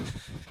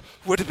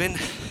would have been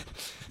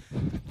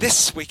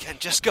this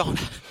weekend just gone.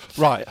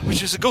 Right.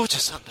 Which was a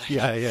gorgeous Sunday.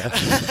 Yeah.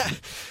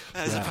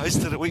 As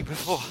opposed to the week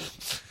before.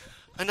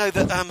 I know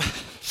that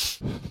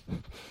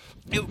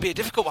it would be a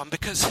difficult one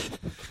because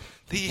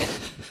the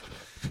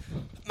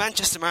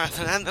Manchester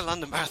Marathon and the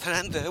London Marathon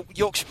and the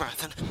Yorkshire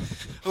Marathon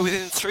are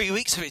within 3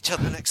 weeks of each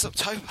other next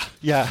October.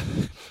 Yeah.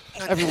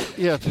 Add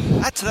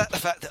to that the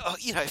fact that,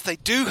 if they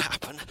do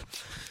happen,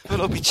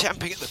 we'll all be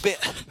champing at the bit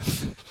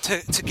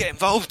to get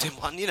involved in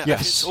one,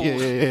 If it's all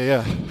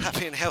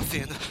happy and healthy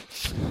and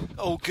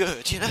all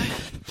good,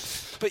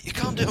 But you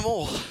can't do them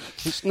all.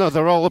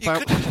 They're all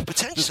about...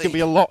 Potentially... There's going to be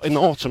a lot in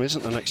autumn,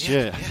 isn't there, next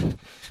year? Yeah.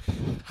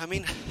 I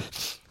mean,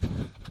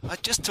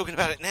 just talking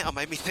about it now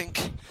made me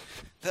think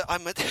that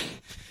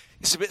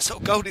it's a bit sort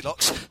of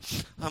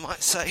Goldilocks, I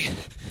might say.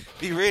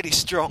 Be really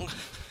strong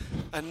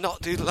and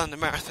not do the London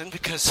Marathon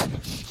because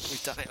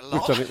we've done it a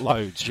lot. We've done it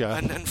loads, yeah.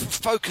 And then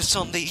focus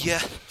on the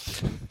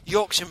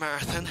Yorkshire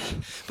Marathon.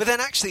 But then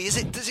actually,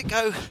 does it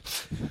go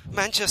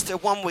Manchester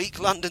 1 week,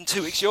 London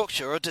 2 weeks,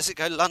 Yorkshire, or does it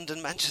go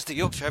London, Manchester,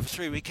 Yorkshire over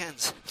 3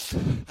 weekends?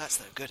 That's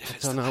no good if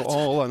it's I know.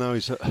 All I know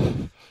is that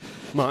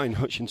Martin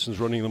Hutchinson's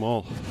running them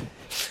all.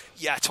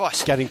 Yeah,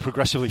 twice. Getting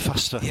progressively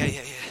faster.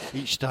 Yeah.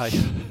 Each day.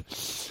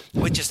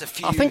 With just a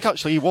few. I think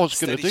actually he was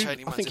going to do.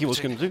 I think he was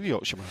going to do the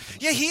Yorkshire Marathon.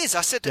 Yeah, he is.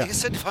 I said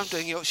if I'm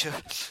doing Yorkshire,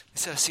 he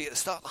said I see you at the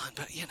start line,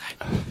 but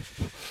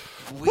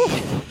we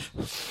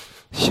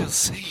shall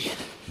see.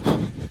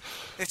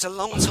 It's a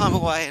long time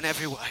away in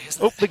every way,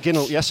 isn't it? Up the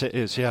Ginnel, yes, it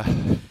is. Yeah.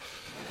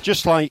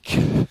 just like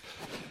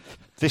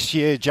this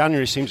year,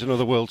 January seems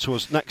another world to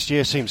us. Next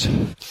year seems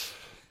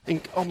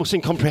almost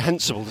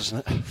incomprehensible, doesn't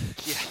it?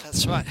 Yeah,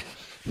 that's right.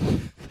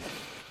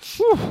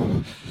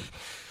 Whew.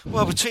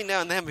 Well, between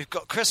now and then, we've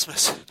got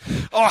Christmas.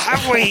 Oh,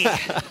 have we?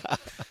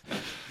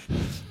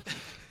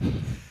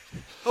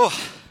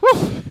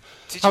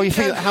 How are you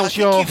feeling? How's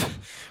your... You've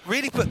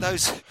really put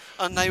those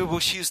unnameable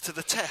shoes to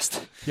the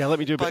test. Yeah, let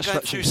me do a bit of by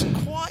going stretching. through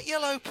some quite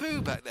yellow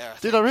poo back there.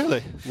 Did I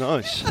really?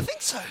 Nice. Yeah, I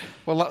think so.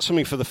 Well, that's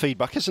something for the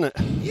feedback, isn't it?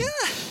 Yeah.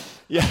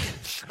 Yeah.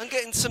 I'm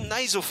getting some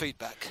nasal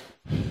feedback.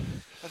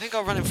 I think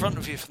I'll run in front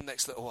of you for the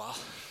next little while.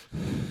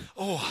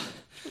 Oh,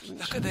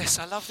 look at this.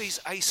 I love these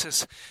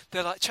Acers.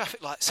 They're like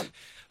traffic lights.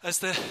 As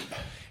the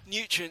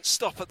nutrients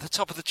stop at the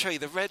top of the tree,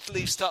 the red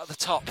leaves start at the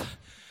top.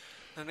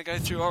 Then they go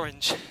through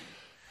orange,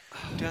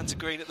 down to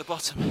green at the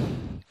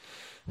bottom.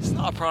 It's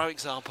not a prime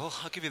example,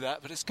 I'll give you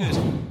that, but it's good.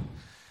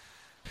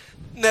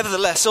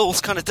 Nevertheless, all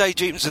kind of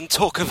daydreams and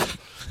talk of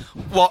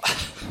what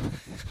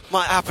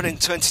might happen in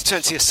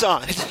 2020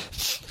 aside,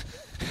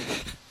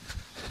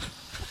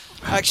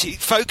 actually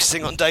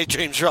focusing on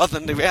daydreams rather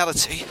than the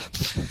reality,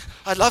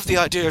 I love the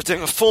idea of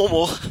doing a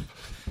formal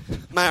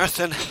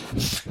marathon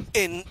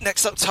in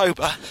next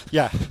October.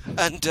 Yeah.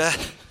 And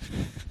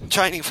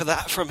training for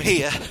that from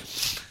here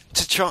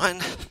to try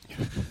and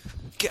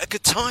get a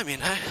good time, you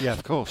know? Yeah,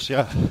 of course,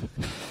 yeah.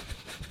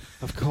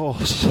 Of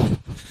course.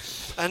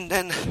 And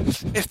then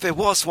if there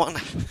was one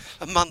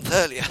a month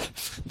earlier,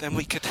 then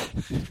we could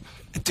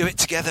do it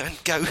together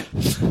and go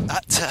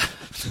at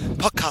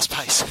podcast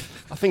pace.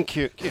 I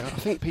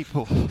think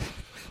people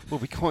will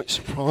be quite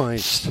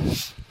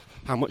surprised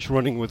how much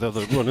running with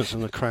other runners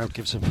and the crowd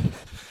gives them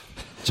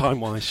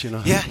time-wise, you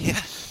know. Yeah.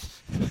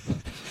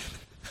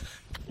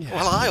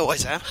 Well, I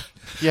always am.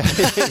 Yeah.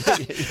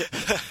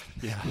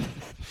 Yeah.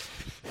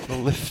 The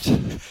lift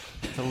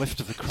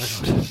of the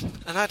crowd.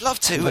 And I'd love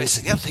to.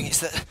 The other thing is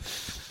that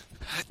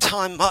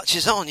time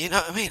marches on, you know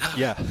what I mean?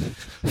 Yeah.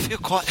 I feel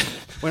quite...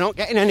 We're not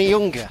getting any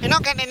younger. You're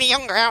not getting any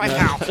younger, are we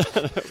now?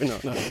 We're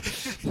not, no.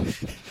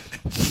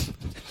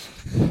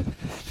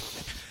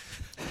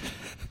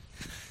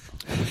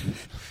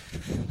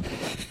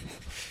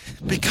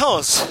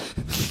 Because,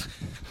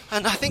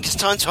 and I think it's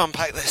time to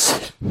unpack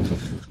this,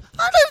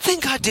 I don't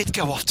think I did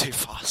go off too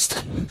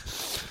fast.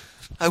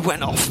 I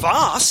went off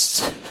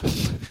fast,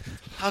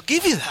 I'll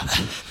give you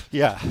that.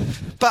 Yeah.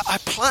 But I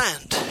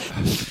planned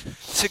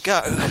to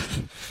go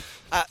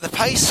at the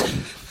pace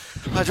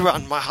I'd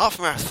run my half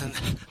marathon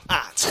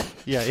at.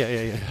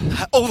 Yeah.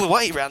 All the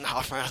way around the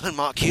half marathon,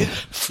 mark you.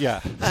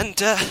 Yeah.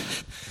 And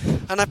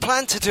I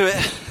planned to do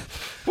it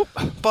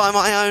by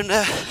my own,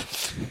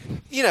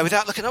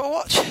 without looking at a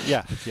watch.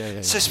 Yeah.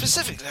 So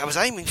specifically, I was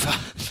aiming for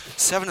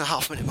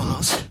 7.5 minute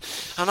miles,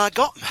 and I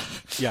got them.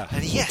 Yeah.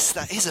 And yes,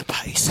 that is a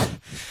pace.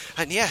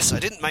 And yes, I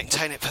didn't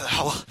maintain it for the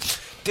whole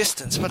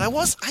distance, but I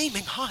was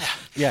aiming higher.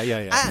 Yeah.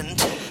 And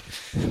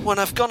when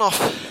I've gone off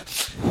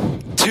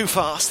too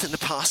fast in the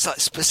past, like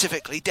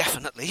specifically,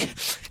 definitely,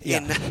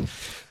 in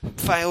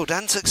failed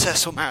and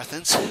successful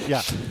marathons.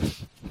 Yeah.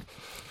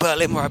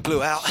 Berlin, where I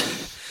blew out.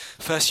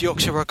 First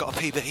Yorkshire, where I got a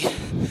PB.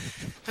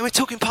 And we're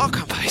talking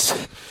parkrun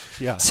pace.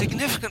 Yeah.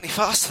 Significantly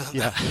faster than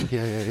that.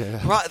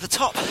 Yeah. Right at the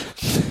top.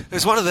 It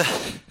was one of the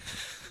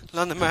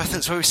London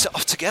marathons where we set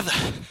off together.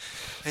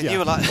 And you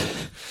were like,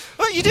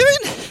 what are you doing?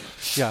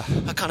 Yeah.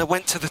 I kind of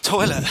went to the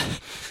toilet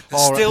and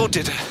still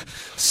did a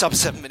sub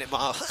 7 minute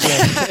mile.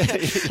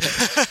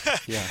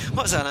 Yeah.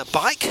 What was that, on a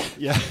bike?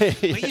 Yeah.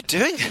 What are you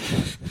doing?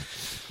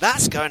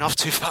 That's going off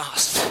too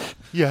fast.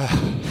 Yeah.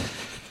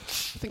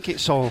 I think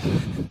it's all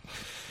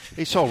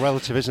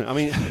relative, isn't it? I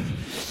mean,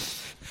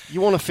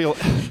 you want to feel,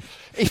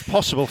 if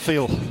possible,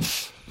 feel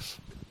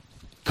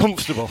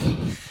comfortable.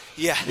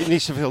 Yeah. It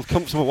needs to feel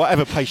comfortable,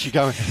 whatever pace you're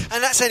going.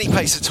 And that's any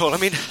pace at all. I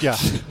mean,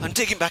 I'm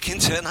digging back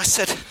into it, and I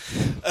said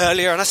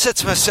earlier, and I said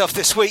to myself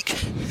this week,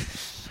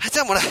 I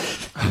don't want to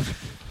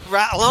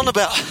rattle on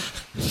about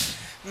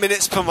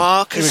minutes per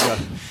mile, because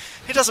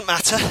it doesn't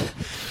matter.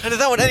 And I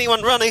don't want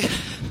anyone running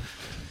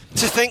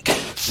to think,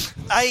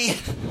 A,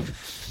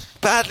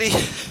 badly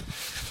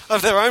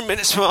of their own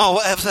minutes per mile,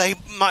 whatever they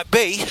might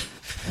be,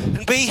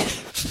 and B,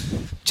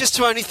 just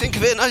to only think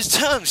of it in those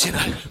terms, you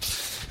know.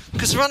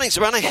 Because running's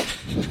running.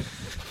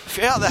 If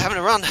you're out there having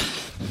a run,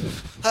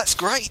 that's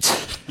great.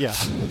 Yeah.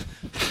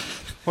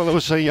 Well, there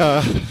was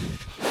a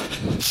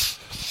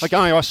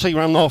guy who I see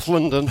around North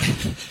London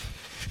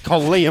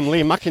called Liam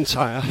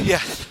McIntyre.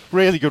 Yeah.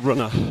 Really good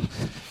runner.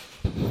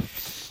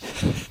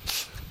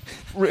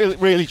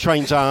 Really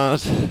trains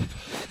hard.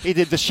 He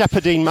did the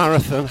Shepherdine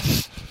Marathon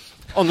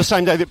on the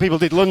same day that people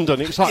did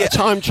London. It was like a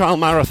time trial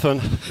marathon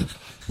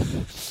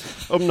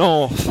up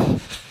north.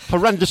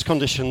 Horrendous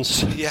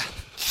conditions. Yeah.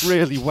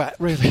 Really wet,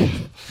 really.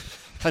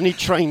 And he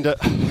trained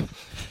at...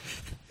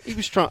 He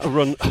was trying to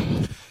run...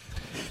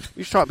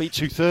 He was trying to beat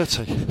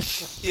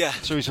 2:30. Yeah.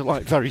 So he's a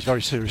very,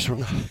 very serious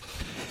runner.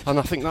 And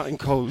I think that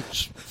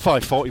includes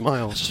 5:40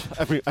 miles.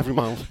 Every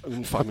mile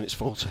in 5 minutes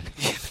 40.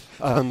 Yeah.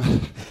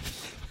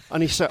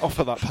 And he set off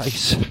at that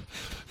pace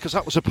because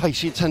that was a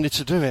pace he intended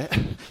to do it.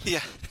 Yeah.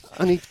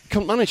 and he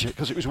couldn't manage it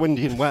because it was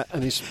windy and wet,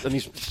 and he's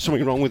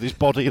something wrong with his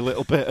body a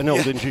little bit, an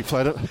old injury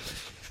flared up.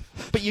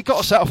 But you've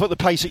got to set off at the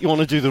pace that you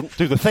want to do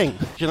the thing.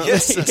 Do you know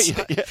Yes, what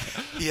I mean?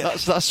 yeah.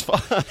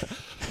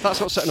 That's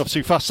not setting off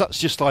too fast.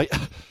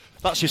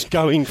 That's just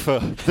going for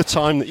the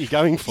time that you're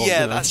going for.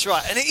 Yeah, you know? that's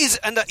right. And it is,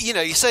 and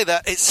you say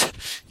that it's,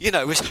 it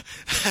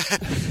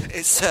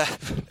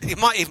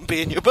might even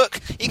be in your book.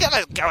 You got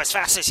to go as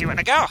fast as you want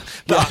to go.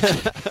 But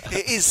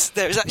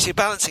there is actually a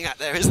balancing act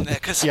there, isn't there?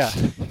 Because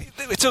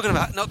we're talking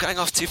about not going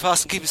off too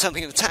fast and keeping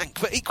something in the tank.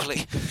 But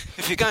equally,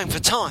 if you're going for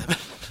time,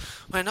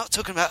 we're not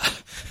talking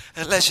about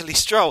a leisurely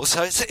stroll.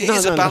 So it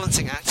is a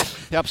balancing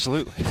act. Yeah,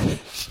 absolutely.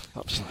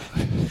 I've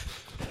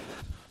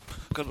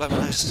got to blow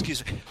my nose,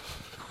 excuse me.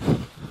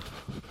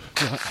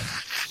 Right.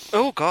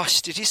 Oh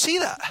gosh, did you see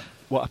that?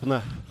 What happened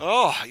there?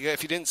 Oh, yeah,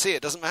 if you didn't see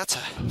it, doesn't matter.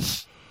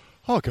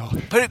 Oh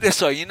God. Put it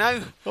this way,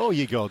 Oh,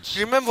 ye gods.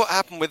 You remember what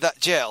happened with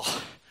that gel?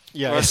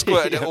 Yeah. Where I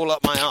squirted it all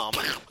up my arm.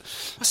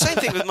 Same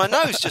thing with my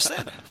nose just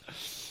then.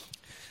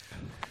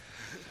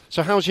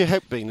 So how's your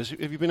hip been?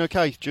 Have you been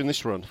okay during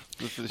this run?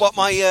 What,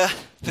 the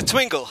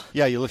twingle?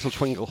 Yeah, your little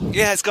twingle.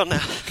 Yeah, it's gone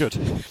now. Good.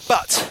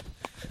 But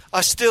I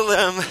still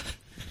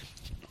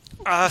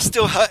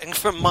hurting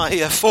from my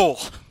fall.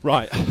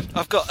 Right.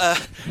 I've got a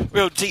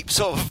real deep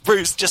sort of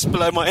bruise just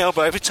below my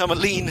elbow every time I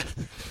lean.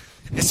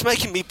 It's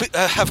making me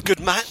have good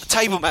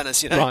table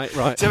manners,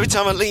 Right. So every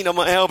time I lean on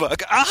my elbow, I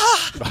go,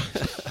 ah!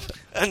 Right.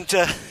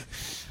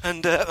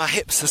 and my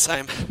hip's the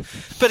same.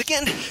 But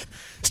again,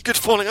 it's good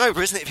falling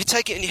over, isn't it? If you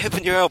take it in your hip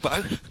and your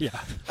elbow,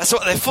 that's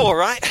what they're for,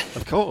 right?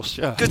 Of course,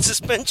 yeah. Good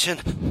suspension.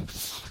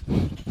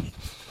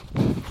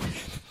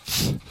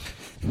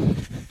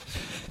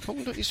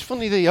 It's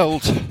funny,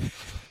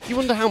 you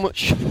wonder how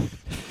much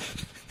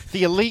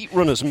the elite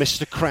runners missed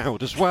the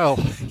crowd as well.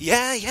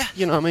 Yeah.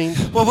 You know what I mean?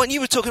 Well, when you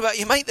were talking about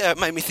your mate there, it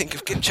made me think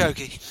of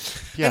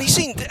Kipchoge. Yeah. And he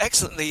seemed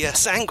excellently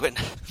sanguine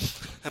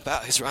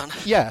about his run.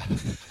 Yeah.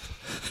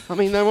 I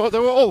mean, they were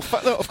all,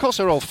 of course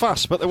they were all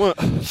fast, but they weren't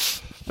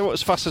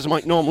as fast as they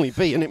might normally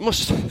be, and it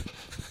must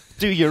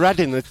do your head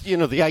in the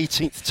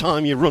 18th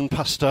time you run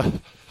past a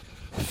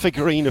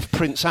figurine of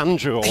Prince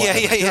Andrew or whatever.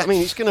 Yeah. You know what I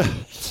mean,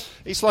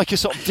 it's like a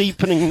sort of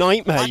deepening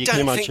nightmare, you can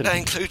imagine. I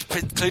don't think they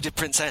included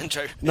Prince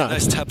Andrew in No.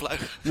 those tableaux.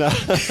 No,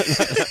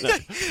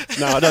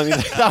 I don't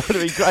think that would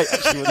have been great,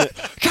 actually, wouldn't it?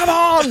 Come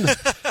on!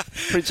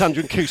 Prince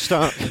Andrew and Koo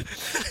Stark.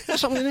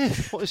 What's happening here?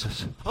 What is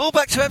this? Oh,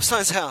 back to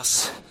Epstein's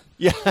house.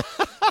 Yeah.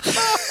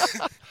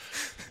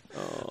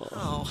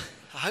 Oh,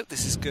 I hope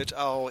this is good.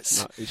 Oh, it's...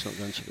 No, it's not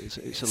going to be.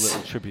 It's a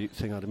little tribute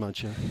thing, I'd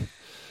imagine.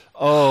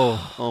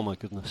 Oh my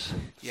goodness.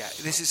 Yeah,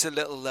 this is a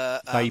little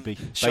baby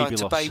to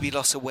loss. Baby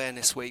Loss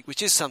Awareness Week,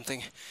 which is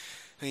something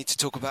we need to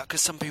talk about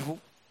because some people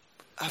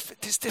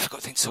it's a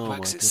difficult thing to talk about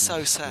because it's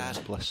so sad.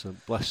 Yeah, bless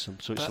them.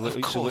 So it's a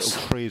little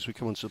tree as we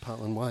come onto the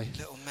Patland Way.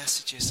 Little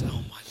messages.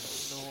 Oh my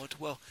Lord.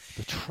 Well,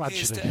 the tragedy.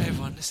 Here's to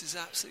everyone. This is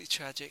absolutely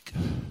tragic.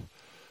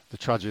 The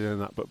tragedy in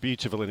that, but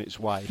beautiful in its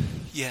way.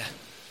 Yeah.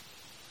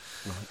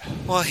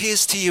 Right. Well,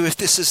 here's to you if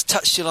this has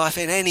touched your life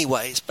in any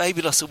way. It's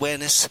Baby Loss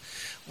Awareness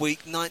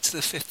Week, 9th to the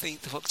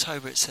 15th of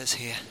October, it says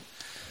here.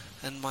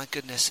 And my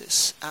goodness,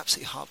 it's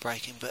absolutely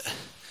heartbreaking, but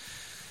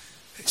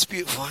it's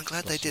beautiful. I'm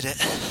glad they did it.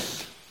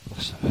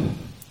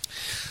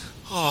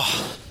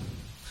 Oh.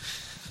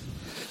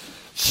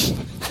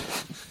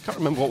 Can't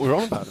remember what we were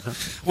on about now.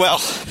 Well...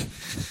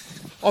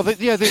 we're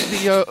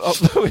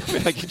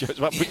making jokes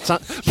about Prince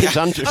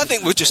Andrew. I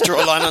think we'll just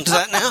draw a line under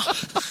that now.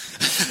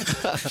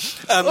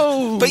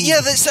 But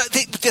yeah,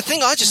 the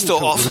thing I just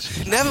thought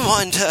of, never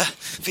mind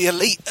the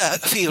elite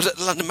field at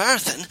the London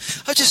Marathon,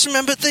 I just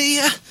remembered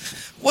the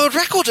world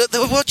record at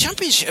the World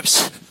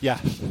Championships. Yeah.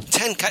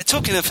 10K,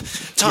 talking of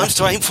times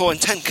to aim for in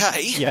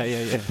 10K. Yeah.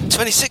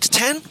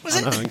 26:10, was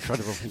it? I know,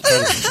 incredible.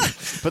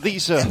 But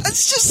these...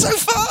 it's just so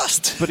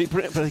fast. But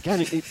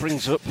again, it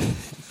brings up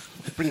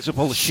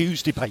all the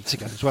shoes debate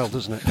again as well,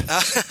 doesn't it?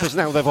 Because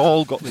now they've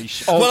all got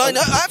these... I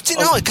have to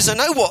know it because I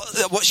know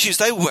what shoes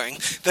they were wearing.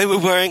 They were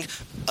wearing...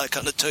 I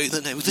can't tell you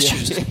the name of the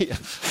shoes. Yeah.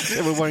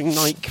 They were wearing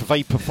Nike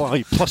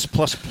Vaporfly plus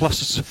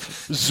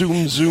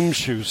Zoom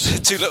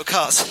shoes. 2 little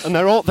cars. And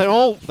they're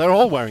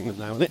all wearing them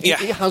now. And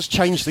it has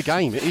changed the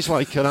game. It is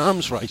like an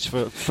arms race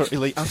for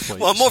elite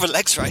athletes. Well, more of a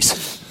legs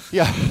race.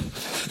 Yeah.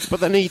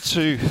 But they need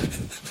to...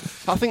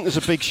 I think there's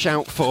a big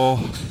shout for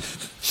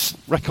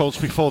records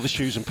before the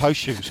shoes and post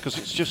shoes because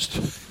it's just...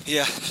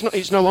 Yeah.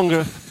 It's no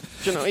longer...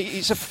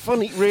 it's a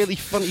really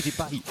funny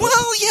debate.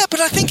 Well, yeah, but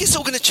I think it's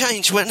all going to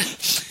change when,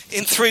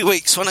 in 3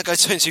 weeks, when I go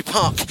to Finsbury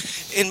Park,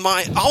 in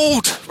my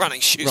old running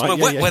shoes, my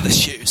wet weather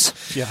shoes.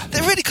 Yeah.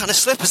 They're really kind of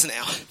slippers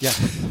now. Yeah.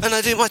 And I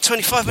do my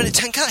 25-minute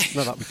 10K.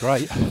 No, that'd be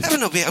great.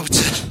 Everyone will be able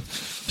to...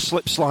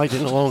 Slip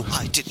sliding along.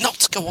 I did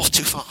not go off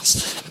too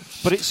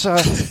fast. But it's...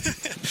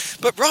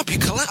 But Rob, you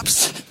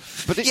collapsed.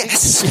 But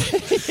yes.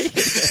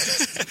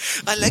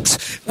 My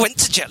legs went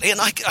to jelly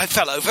and I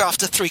fell over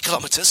after 3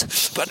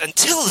 kilometres. But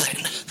until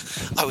then,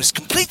 I was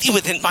completely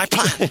within my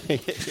plan. I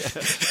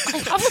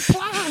have a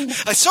plan.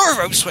 I saw a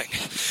rope swing.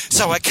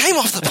 So I came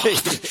off the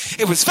path.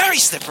 It was very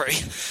slippery.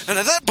 And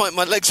at that point,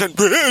 my legs went...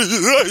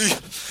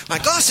 My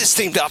glasses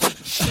steamed up,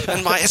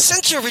 and my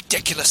essential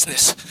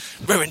ridiculousness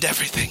ruined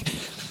everything.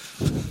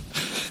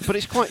 But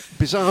it's quite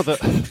bizarre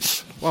that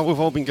while we've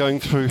all been going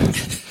through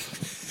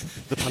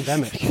the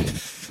pandemic,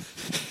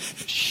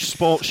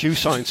 sports shoe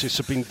scientists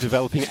have been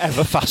developing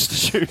ever faster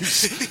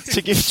shoes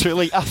to give to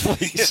elite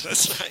athletes. Yeah,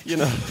 that's right. You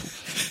know,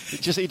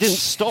 it didn't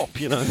stop.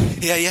 You know.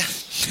 Yeah.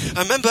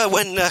 I remember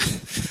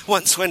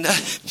once when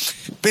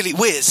Billy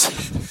Whiz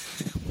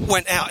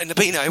went out in the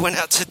Beano, went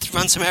out to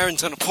run some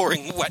errands on a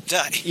pouring wet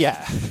day.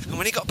 Yeah. And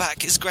when he got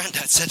back, his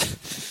granddad said,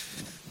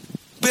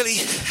 "Billy,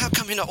 how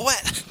come you're not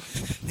wet?"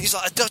 And he's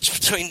like a dodge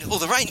between all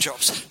the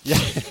raindrops.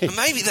 Yeah. And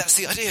maybe that's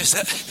the idea, is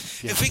that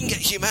if we can get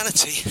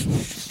humanity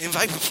in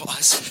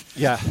vaporflies,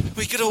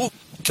 we could all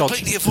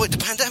completely avoid the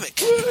pandemic.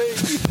 Dodge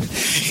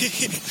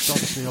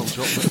the old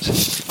droplet. Do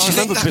you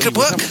think that could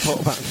work?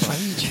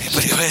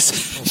 Billy Whiz.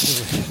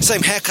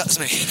 Same haircut as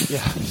me.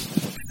 Yeah.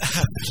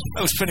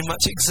 That was pretty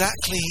much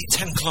exactly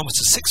 10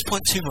 kilometres,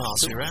 6.2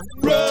 miles we ran.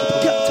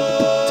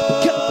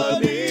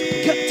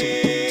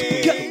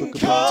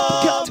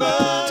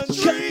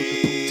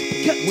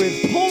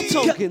 With Paul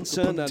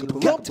Tolkinson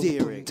and Rob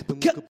Deering.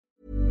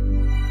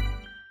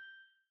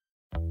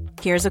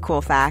 Here's a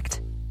cool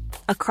fact.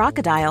 A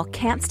crocodile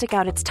can't stick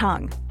out its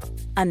tongue.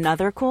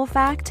 Another cool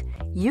fact,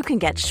 you can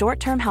get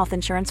short-term health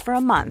insurance for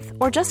a month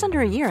or just under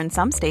a year in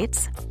some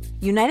states.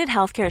 United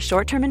Healthcare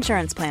short-term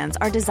insurance plans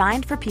are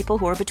designed for people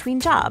who are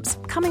between jobs,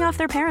 coming off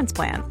their parents'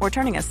 plan, or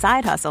turning a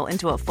side hustle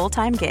into a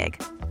full-time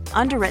gig.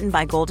 Underwritten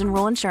by Golden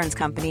Rule Insurance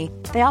Company,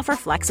 they offer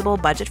flexible,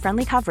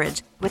 budget-friendly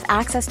coverage with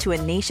access to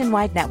a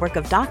nationwide network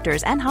of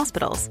doctors and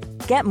hospitals.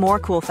 Get more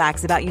cool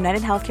facts about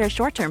United Healthcare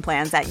short-term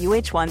plans at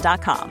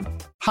uh1.com.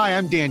 Hi,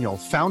 I'm Daniel,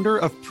 founder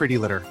of Pretty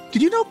Litter.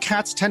 Did you know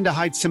cats tend to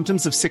hide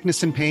symptoms of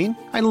sickness and pain?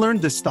 I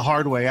learned this the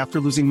hard way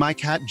after losing my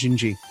cat,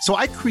 Gingy. So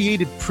I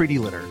created Pretty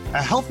Litter,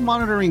 a health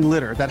monitoring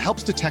litter that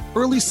helps detect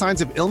early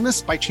signs of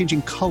illness by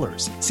changing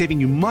colors, saving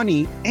you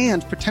money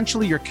and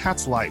potentially your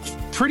cat's life.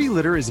 Pretty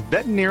Litter is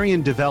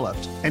veterinarian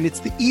developed, and it's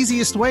the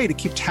easiest way to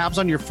keep tabs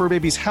on your fur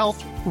baby's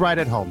health right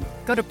at home.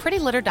 Go to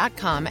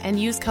prettylitter.com and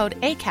use code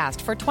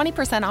ACAST for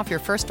 20% off your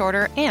first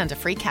order and a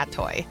free cat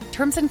toy.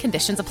 Terms and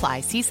conditions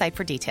apply. See site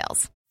for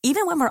details.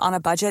 Even when we're on a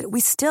budget, we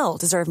still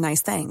deserve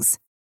nice things.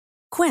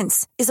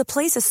 Quince is a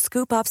place to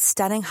scoop up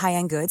stunning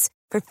high-end goods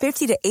for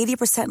 50 to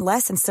 80%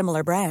 less than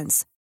similar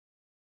brands.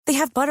 They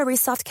have buttery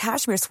soft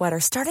cashmere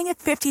sweaters starting at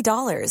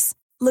 $50,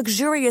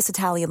 luxurious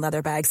Italian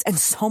leather bags, and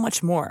so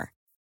much more.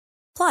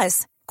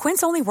 Plus,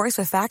 Quince only works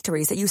with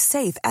factories that use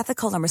safe,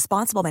 ethical, and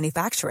responsible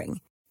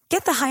manufacturing.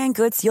 Get the high-end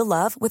goods you'll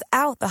love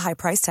without the high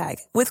price tag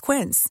with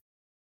Quince.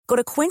 Go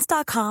to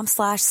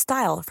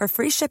quince.com/style for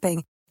free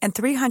shipping and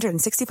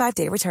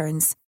 365-day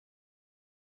returns.